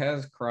promises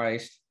has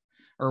Christ,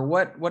 or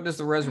what does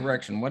the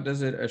resurrection, what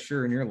does it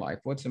assure in your life?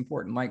 What's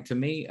important? Like, to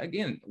me,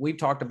 again, we've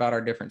talked about our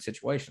different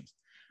situations.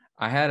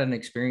 I had an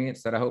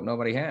experience that I hope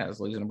nobody has,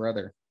 losing a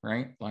brother,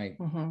 right? Like,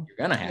 you're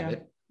going to have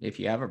it if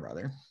you have a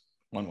brother,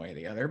 one way or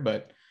the other,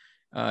 but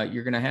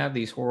you're going to have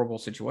these horrible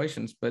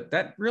situations. But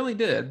that really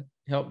did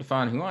help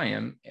define who I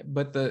am.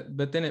 But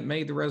then it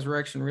made the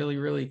resurrection really,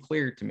 really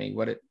clear to me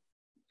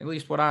at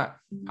least what I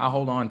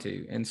hold on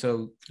to. And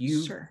so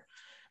you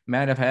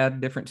might have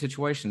had different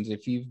situations.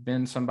 If you've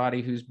been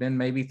somebody who's been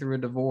maybe through a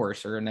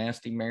divorce or a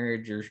nasty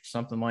marriage or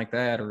something like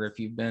that, or if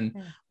you've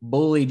been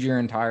bullied your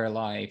entire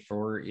life,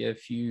 or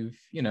if you've,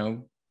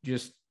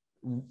 just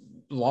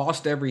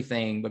lost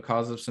everything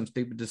because of some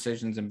stupid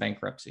decisions in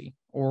bankruptcy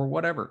or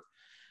whatever.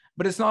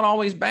 But it's not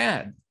always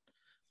bad.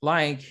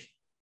 Like,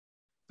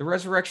 the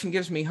resurrection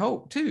gives me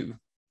hope too.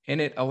 And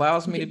it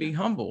allows me to be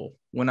humble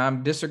when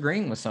I'm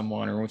disagreeing with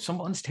someone, or when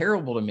someone's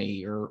terrible to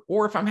me,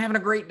 or if I'm having a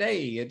great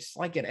day. It's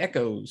like it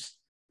echoes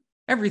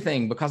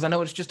everything, because I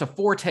know it's just a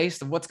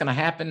foretaste of what's going to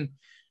happen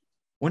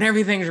when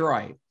everything's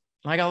right.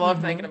 Like, I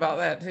love thinking about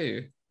that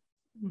too.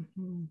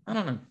 I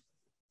don't know.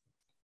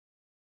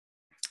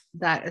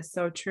 That is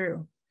so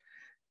true.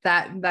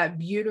 That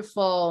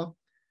beautiful,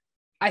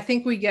 I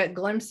think we get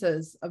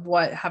glimpses of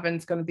what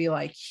heaven's going to be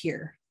like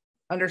here,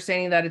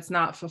 understanding that it's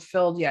not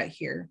fulfilled yet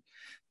here,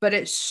 but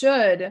it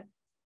should.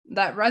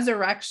 That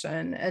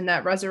resurrection and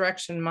that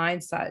resurrection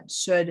mindset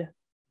should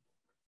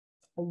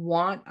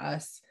want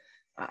us.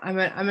 I'm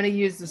going to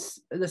use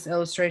this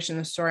illustration,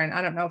 this story, and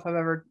I don't know if I've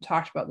ever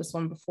talked about this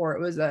one before.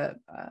 It was a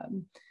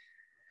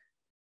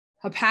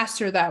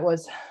pastor that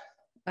was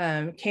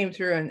came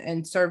through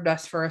and served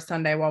us for a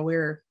Sunday while we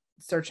were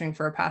searching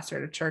for a pastor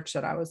at a church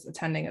that I was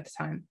attending at the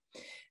time.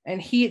 And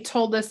he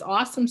told this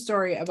awesome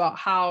story about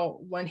how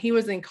when he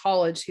was in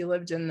college, he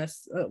lived in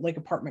this like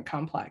apartment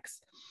complex.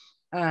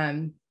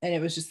 And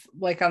it was just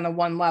like on the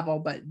one level,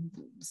 but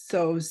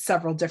so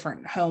several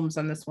different homes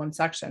on this one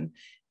section.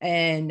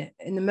 And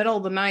in the middle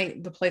of the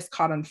night, the place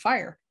caught on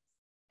fire,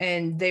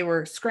 and they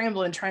were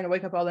scrambling, trying to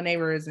wake up all the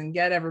neighbors and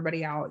get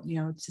everybody out,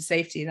 to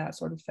safety, that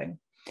sort of thing.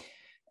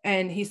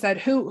 And he said,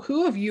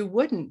 who of you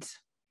wouldn't,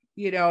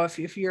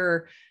 if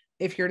your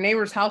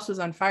neighbor's house is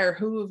on fire,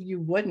 who of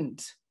you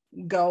wouldn't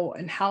go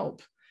and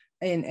help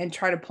and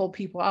try to pull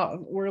people out?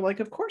 We're like,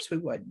 of course we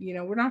would.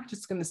 We're not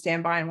just going to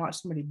stand by and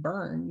watch somebody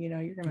burn. You're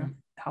going to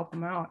help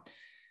them out.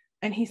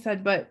 And he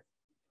said, but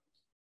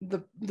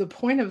the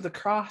point of the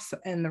cross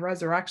and the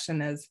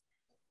resurrection is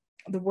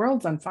the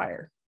world's on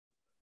fire.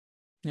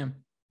 Yeah.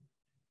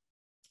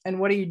 And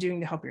what are you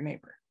doing to help your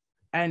neighbor?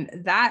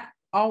 And that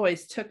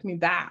always took me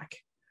back,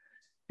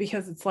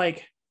 because it's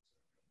like,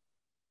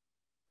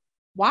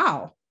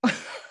 wow.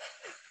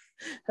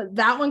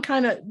 that one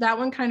kind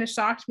of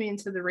shocked me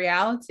into the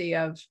reality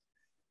of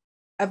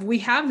we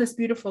have this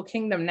beautiful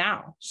kingdom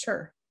now,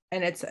 sure,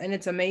 and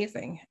it's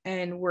amazing,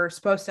 and we're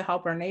supposed to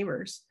help our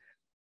neighbors,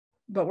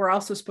 but we're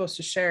also supposed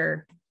to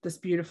share this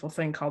beautiful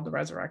thing called the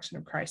resurrection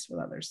of Christ with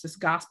others, this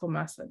gospel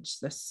message.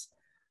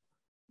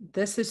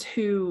 This is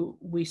who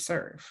we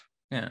serve.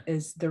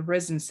 is the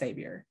risen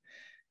Savior.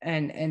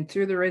 And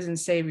through the risen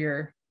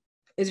Savior,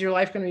 is your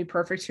life going to be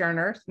perfect here on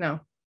earth? No,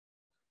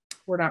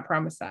 we're not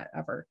promised that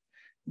ever.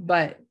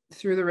 But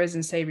through the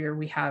risen Savior,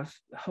 we have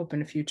hope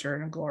in a future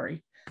and a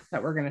glory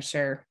that we're going to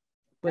share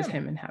with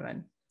him in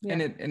heaven. Yeah.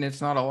 And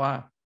it's not a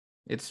lie.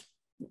 It's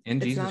in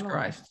Jesus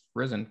Christ,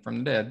 risen from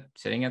the dead,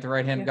 sitting at the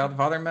right hand of God the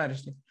Father in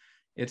majesty.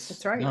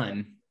 That's right.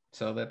 Done.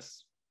 So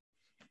that's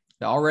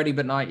the already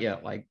but not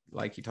yet, like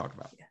you talked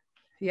about.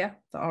 Yeah,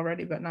 the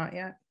already but not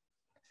yet.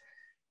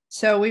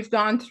 So we've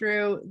gone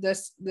through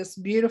this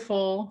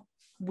beautiful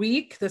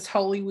week, this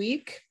holy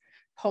week.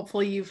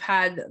 Hopefully you've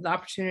had the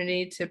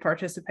opportunity to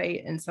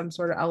participate in some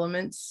sort of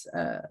elements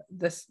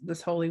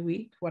this holy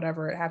week,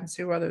 whatever it happens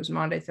to, whether it was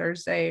Monday,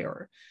 Thursday,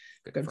 or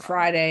Good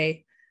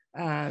Friday,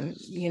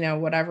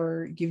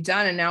 whatever you've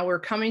done. And now we're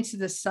coming to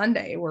this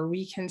Sunday where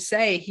we can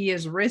say he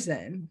is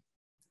risen.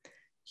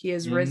 He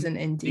is risen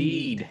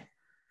indeed.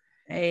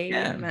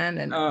 Amen.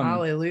 And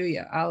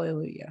hallelujah.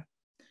 Hallelujah.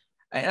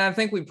 And I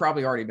think we've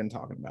probably already been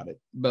talking about it,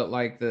 but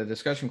like the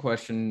discussion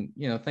question,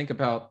 think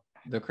about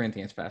the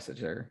Corinthians passage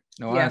there.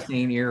 No eye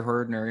seen, ear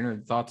heard, nor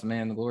entered the thoughts of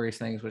man, the glorious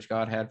things which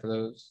God had for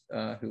those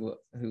who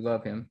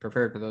love him,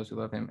 prepared for those who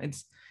love him.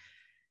 It's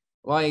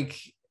like,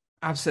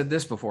 I've said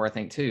this before, I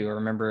think too. I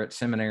remember at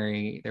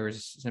seminary, there was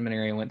a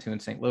seminary I went to in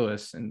St.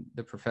 Louis, and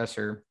the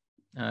professor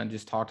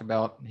just talked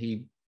about,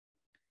 he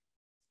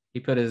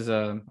put his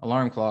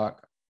alarm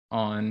clock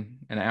on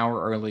an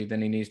hour early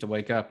than he needs to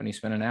wake up, and he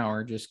spent an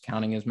hour just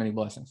counting as many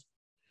blessings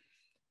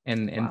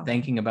and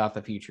thinking about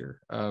the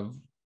future of,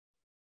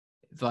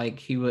 like,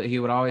 he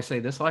would always say,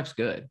 this life's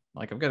good.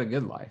 Like, I've got a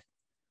good life.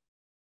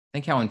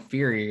 Think how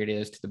inferior it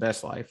is to the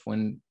best life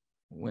when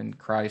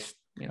Christ,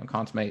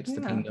 consummates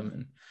the kingdom.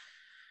 And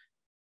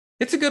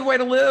it's a good way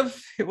to live.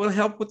 It will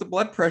help with the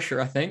blood pressure,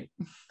 I think.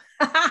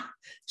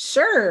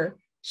 Sure.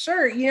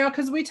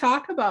 Because we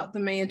talk about the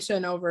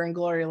mansion over in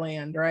Glory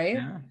Land, right?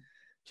 Yeah.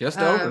 Just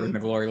over in the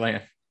Glory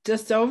Land.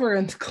 Just over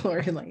in the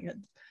Glory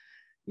Land.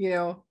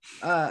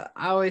 I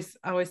always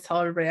tell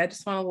everybody, I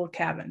just want a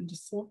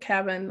little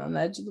cabin on the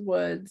edge of the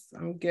woods.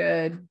 I'm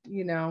good.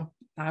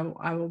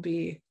 I will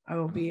be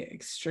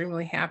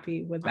extremely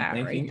happy with that.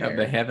 I'm thinking of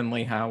the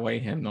Heavenly Highway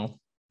hymnal.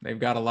 They've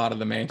got a lot of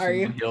the mansion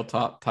and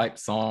hilltop type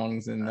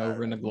songs, and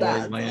over in the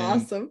Glory Land.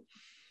 Awesome.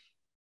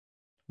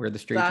 Where the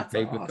streets are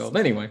paved with gold.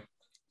 Anyway.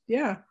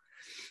 Yeah.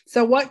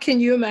 So what can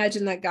you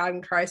imagine that God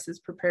in Christ has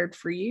prepared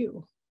for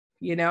you?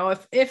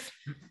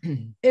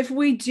 If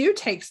we do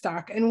take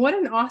stock, and what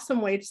an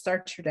awesome way to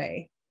start your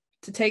day,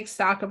 to take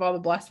stock of all the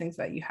blessings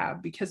that you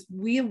have, because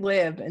we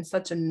live in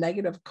such a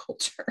negative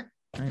culture.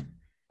 Right.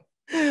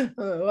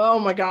 Oh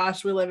my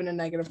gosh, we live in a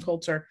negative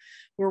culture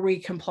where we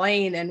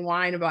complain and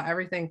whine about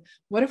everything.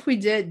 What if we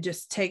did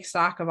just take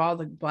stock of all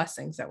the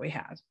blessings that we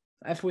have?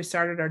 If we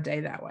started our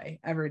day that way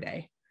every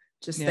day,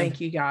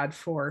 thank you, God,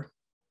 for,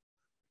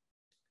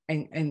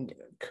 and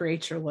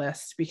create your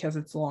list, because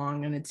it's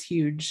long and it's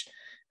huge.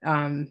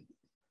 And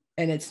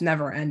it's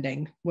never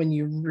ending when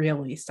you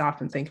really stop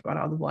and think about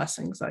all the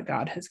blessings that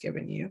God has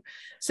given you.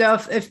 So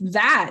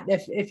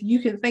if you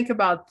can think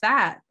about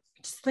that,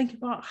 just think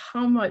about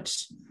how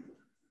much,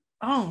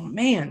 oh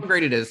man, how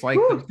great it is. Like,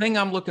 the thing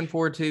I'm looking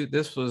forward to,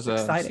 this was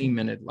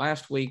cemented.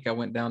 Last week I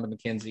went down to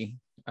McKenzie.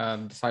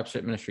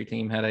 Discipleship ministry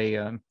team had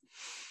a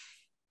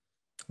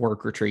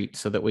work retreat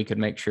so that we could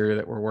make sure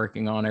that we're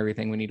working on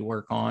everything we need to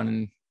work on,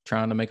 and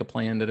trying to make a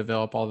plan to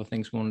develop all the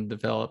things we want to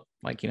develop,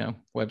 like,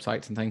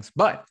 websites and things.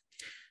 But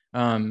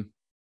I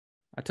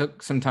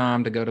took some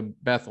time to go to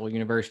Bethel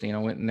University, and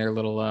I went in their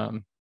little,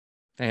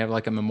 they have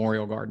like a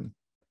memorial garden.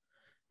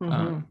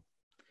 And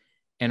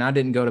I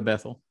didn't go to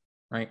Bethel,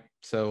 right?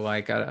 So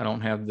like, I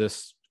don't have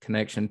this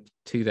connection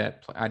to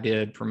that. I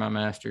did for my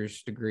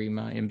master's degree,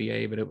 my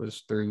MBA, but it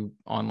was through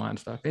online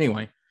stuff.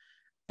 Anyway,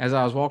 as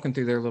I was walking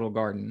through their little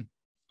garden,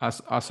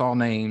 I saw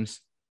names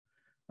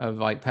of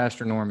like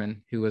Pastor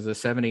Norman, who was a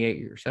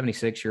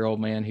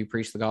 76-year-old man who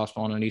preached the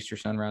gospel on an Easter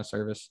sunrise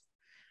service.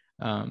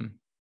 And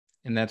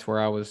that's where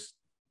I was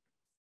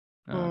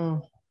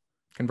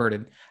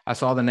converted. I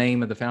saw the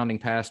name of the founding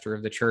pastor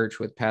of the church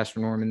with Pastor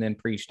Norman then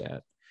preached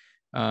at,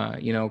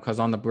 because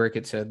on the brick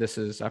it said,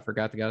 I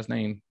forgot the guy's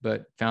name,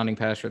 but founding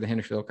pastor of the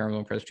Hendersonville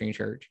Cumberland Presbyterian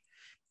Church.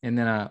 And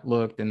then I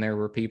looked, and there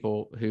were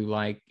people who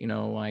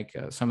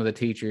some of the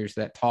teachers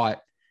that taught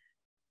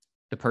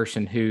the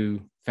person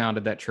who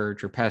founded that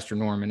church, or Pastor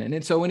Norman.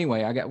 And so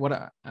anyway,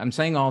 I'm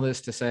saying all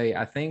this to say,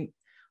 I think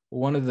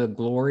one of the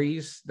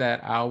glories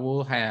that I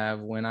will have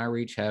when I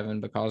reach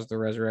heaven because of the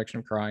resurrection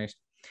of Christ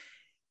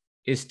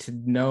is to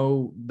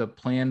know the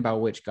plan by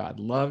which God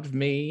loved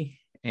me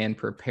and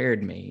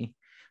prepared me,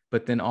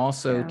 but then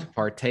also to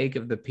partake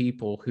of the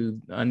people who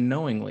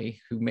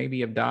unknowingly, who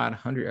maybe have died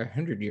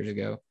 100 years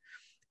ago,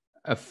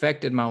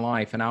 affected my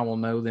life, and I will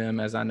know them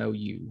as I know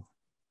you,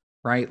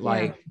 right?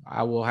 Like,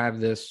 I will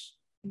have this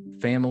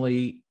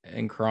family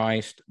in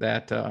Christ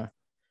that I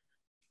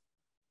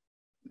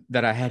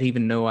had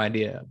even no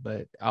idea,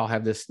 but I'll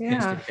have this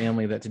instant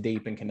family that's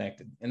deep and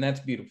connected, and that's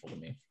beautiful to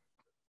me.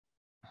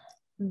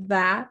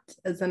 That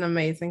is an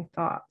amazing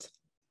thought.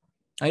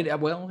 I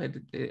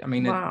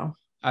mean, Wow.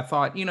 I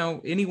thought,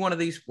 any one of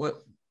these,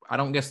 I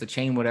don't guess the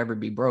chain would ever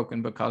be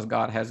broken because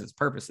God has its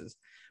purposes.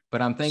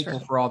 But I'm thankful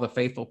for all the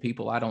faithful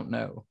people I don't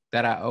know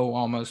that I owe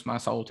almost my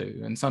soul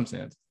to in some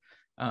sense.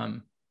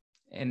 And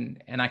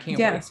I can't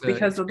wait to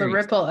because of the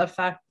ripple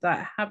effect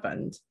that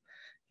happened.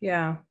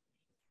 Yeah.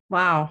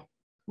 Wow.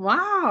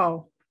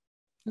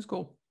 It's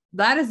cool.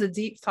 That is a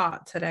deep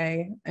thought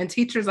today. And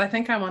teachers, I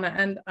think I want to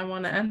end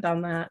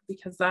on that,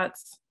 because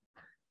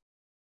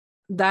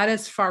that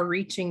is far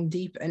reaching,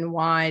 deep and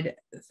wide,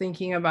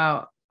 thinking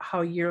about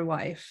how your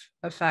life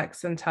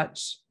affects and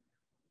touch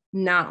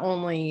not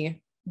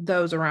only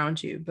those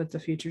around you, but the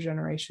future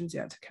generations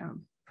yet to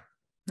come.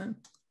 Yeah.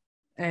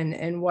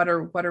 And what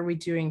are we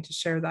doing to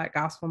share that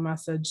gospel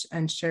message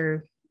and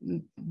share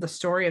the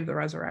story of the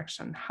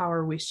resurrection? How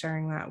are we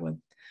sharing that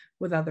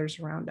with others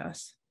around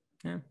us?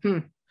 Yeah.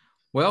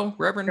 Well,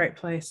 Reverend, great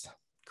place.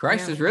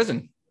 Christ is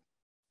risen.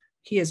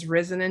 He is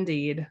risen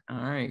indeed. All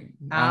right.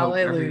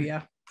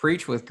 Hallelujah.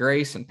 Preach with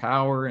grace and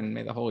power, and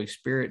may the Holy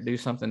Spirit do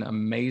something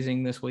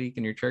amazing this week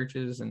in your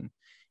churches, and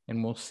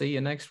we'll see you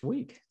next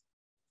week.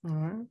 All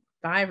right.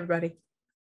 Bye, everybody.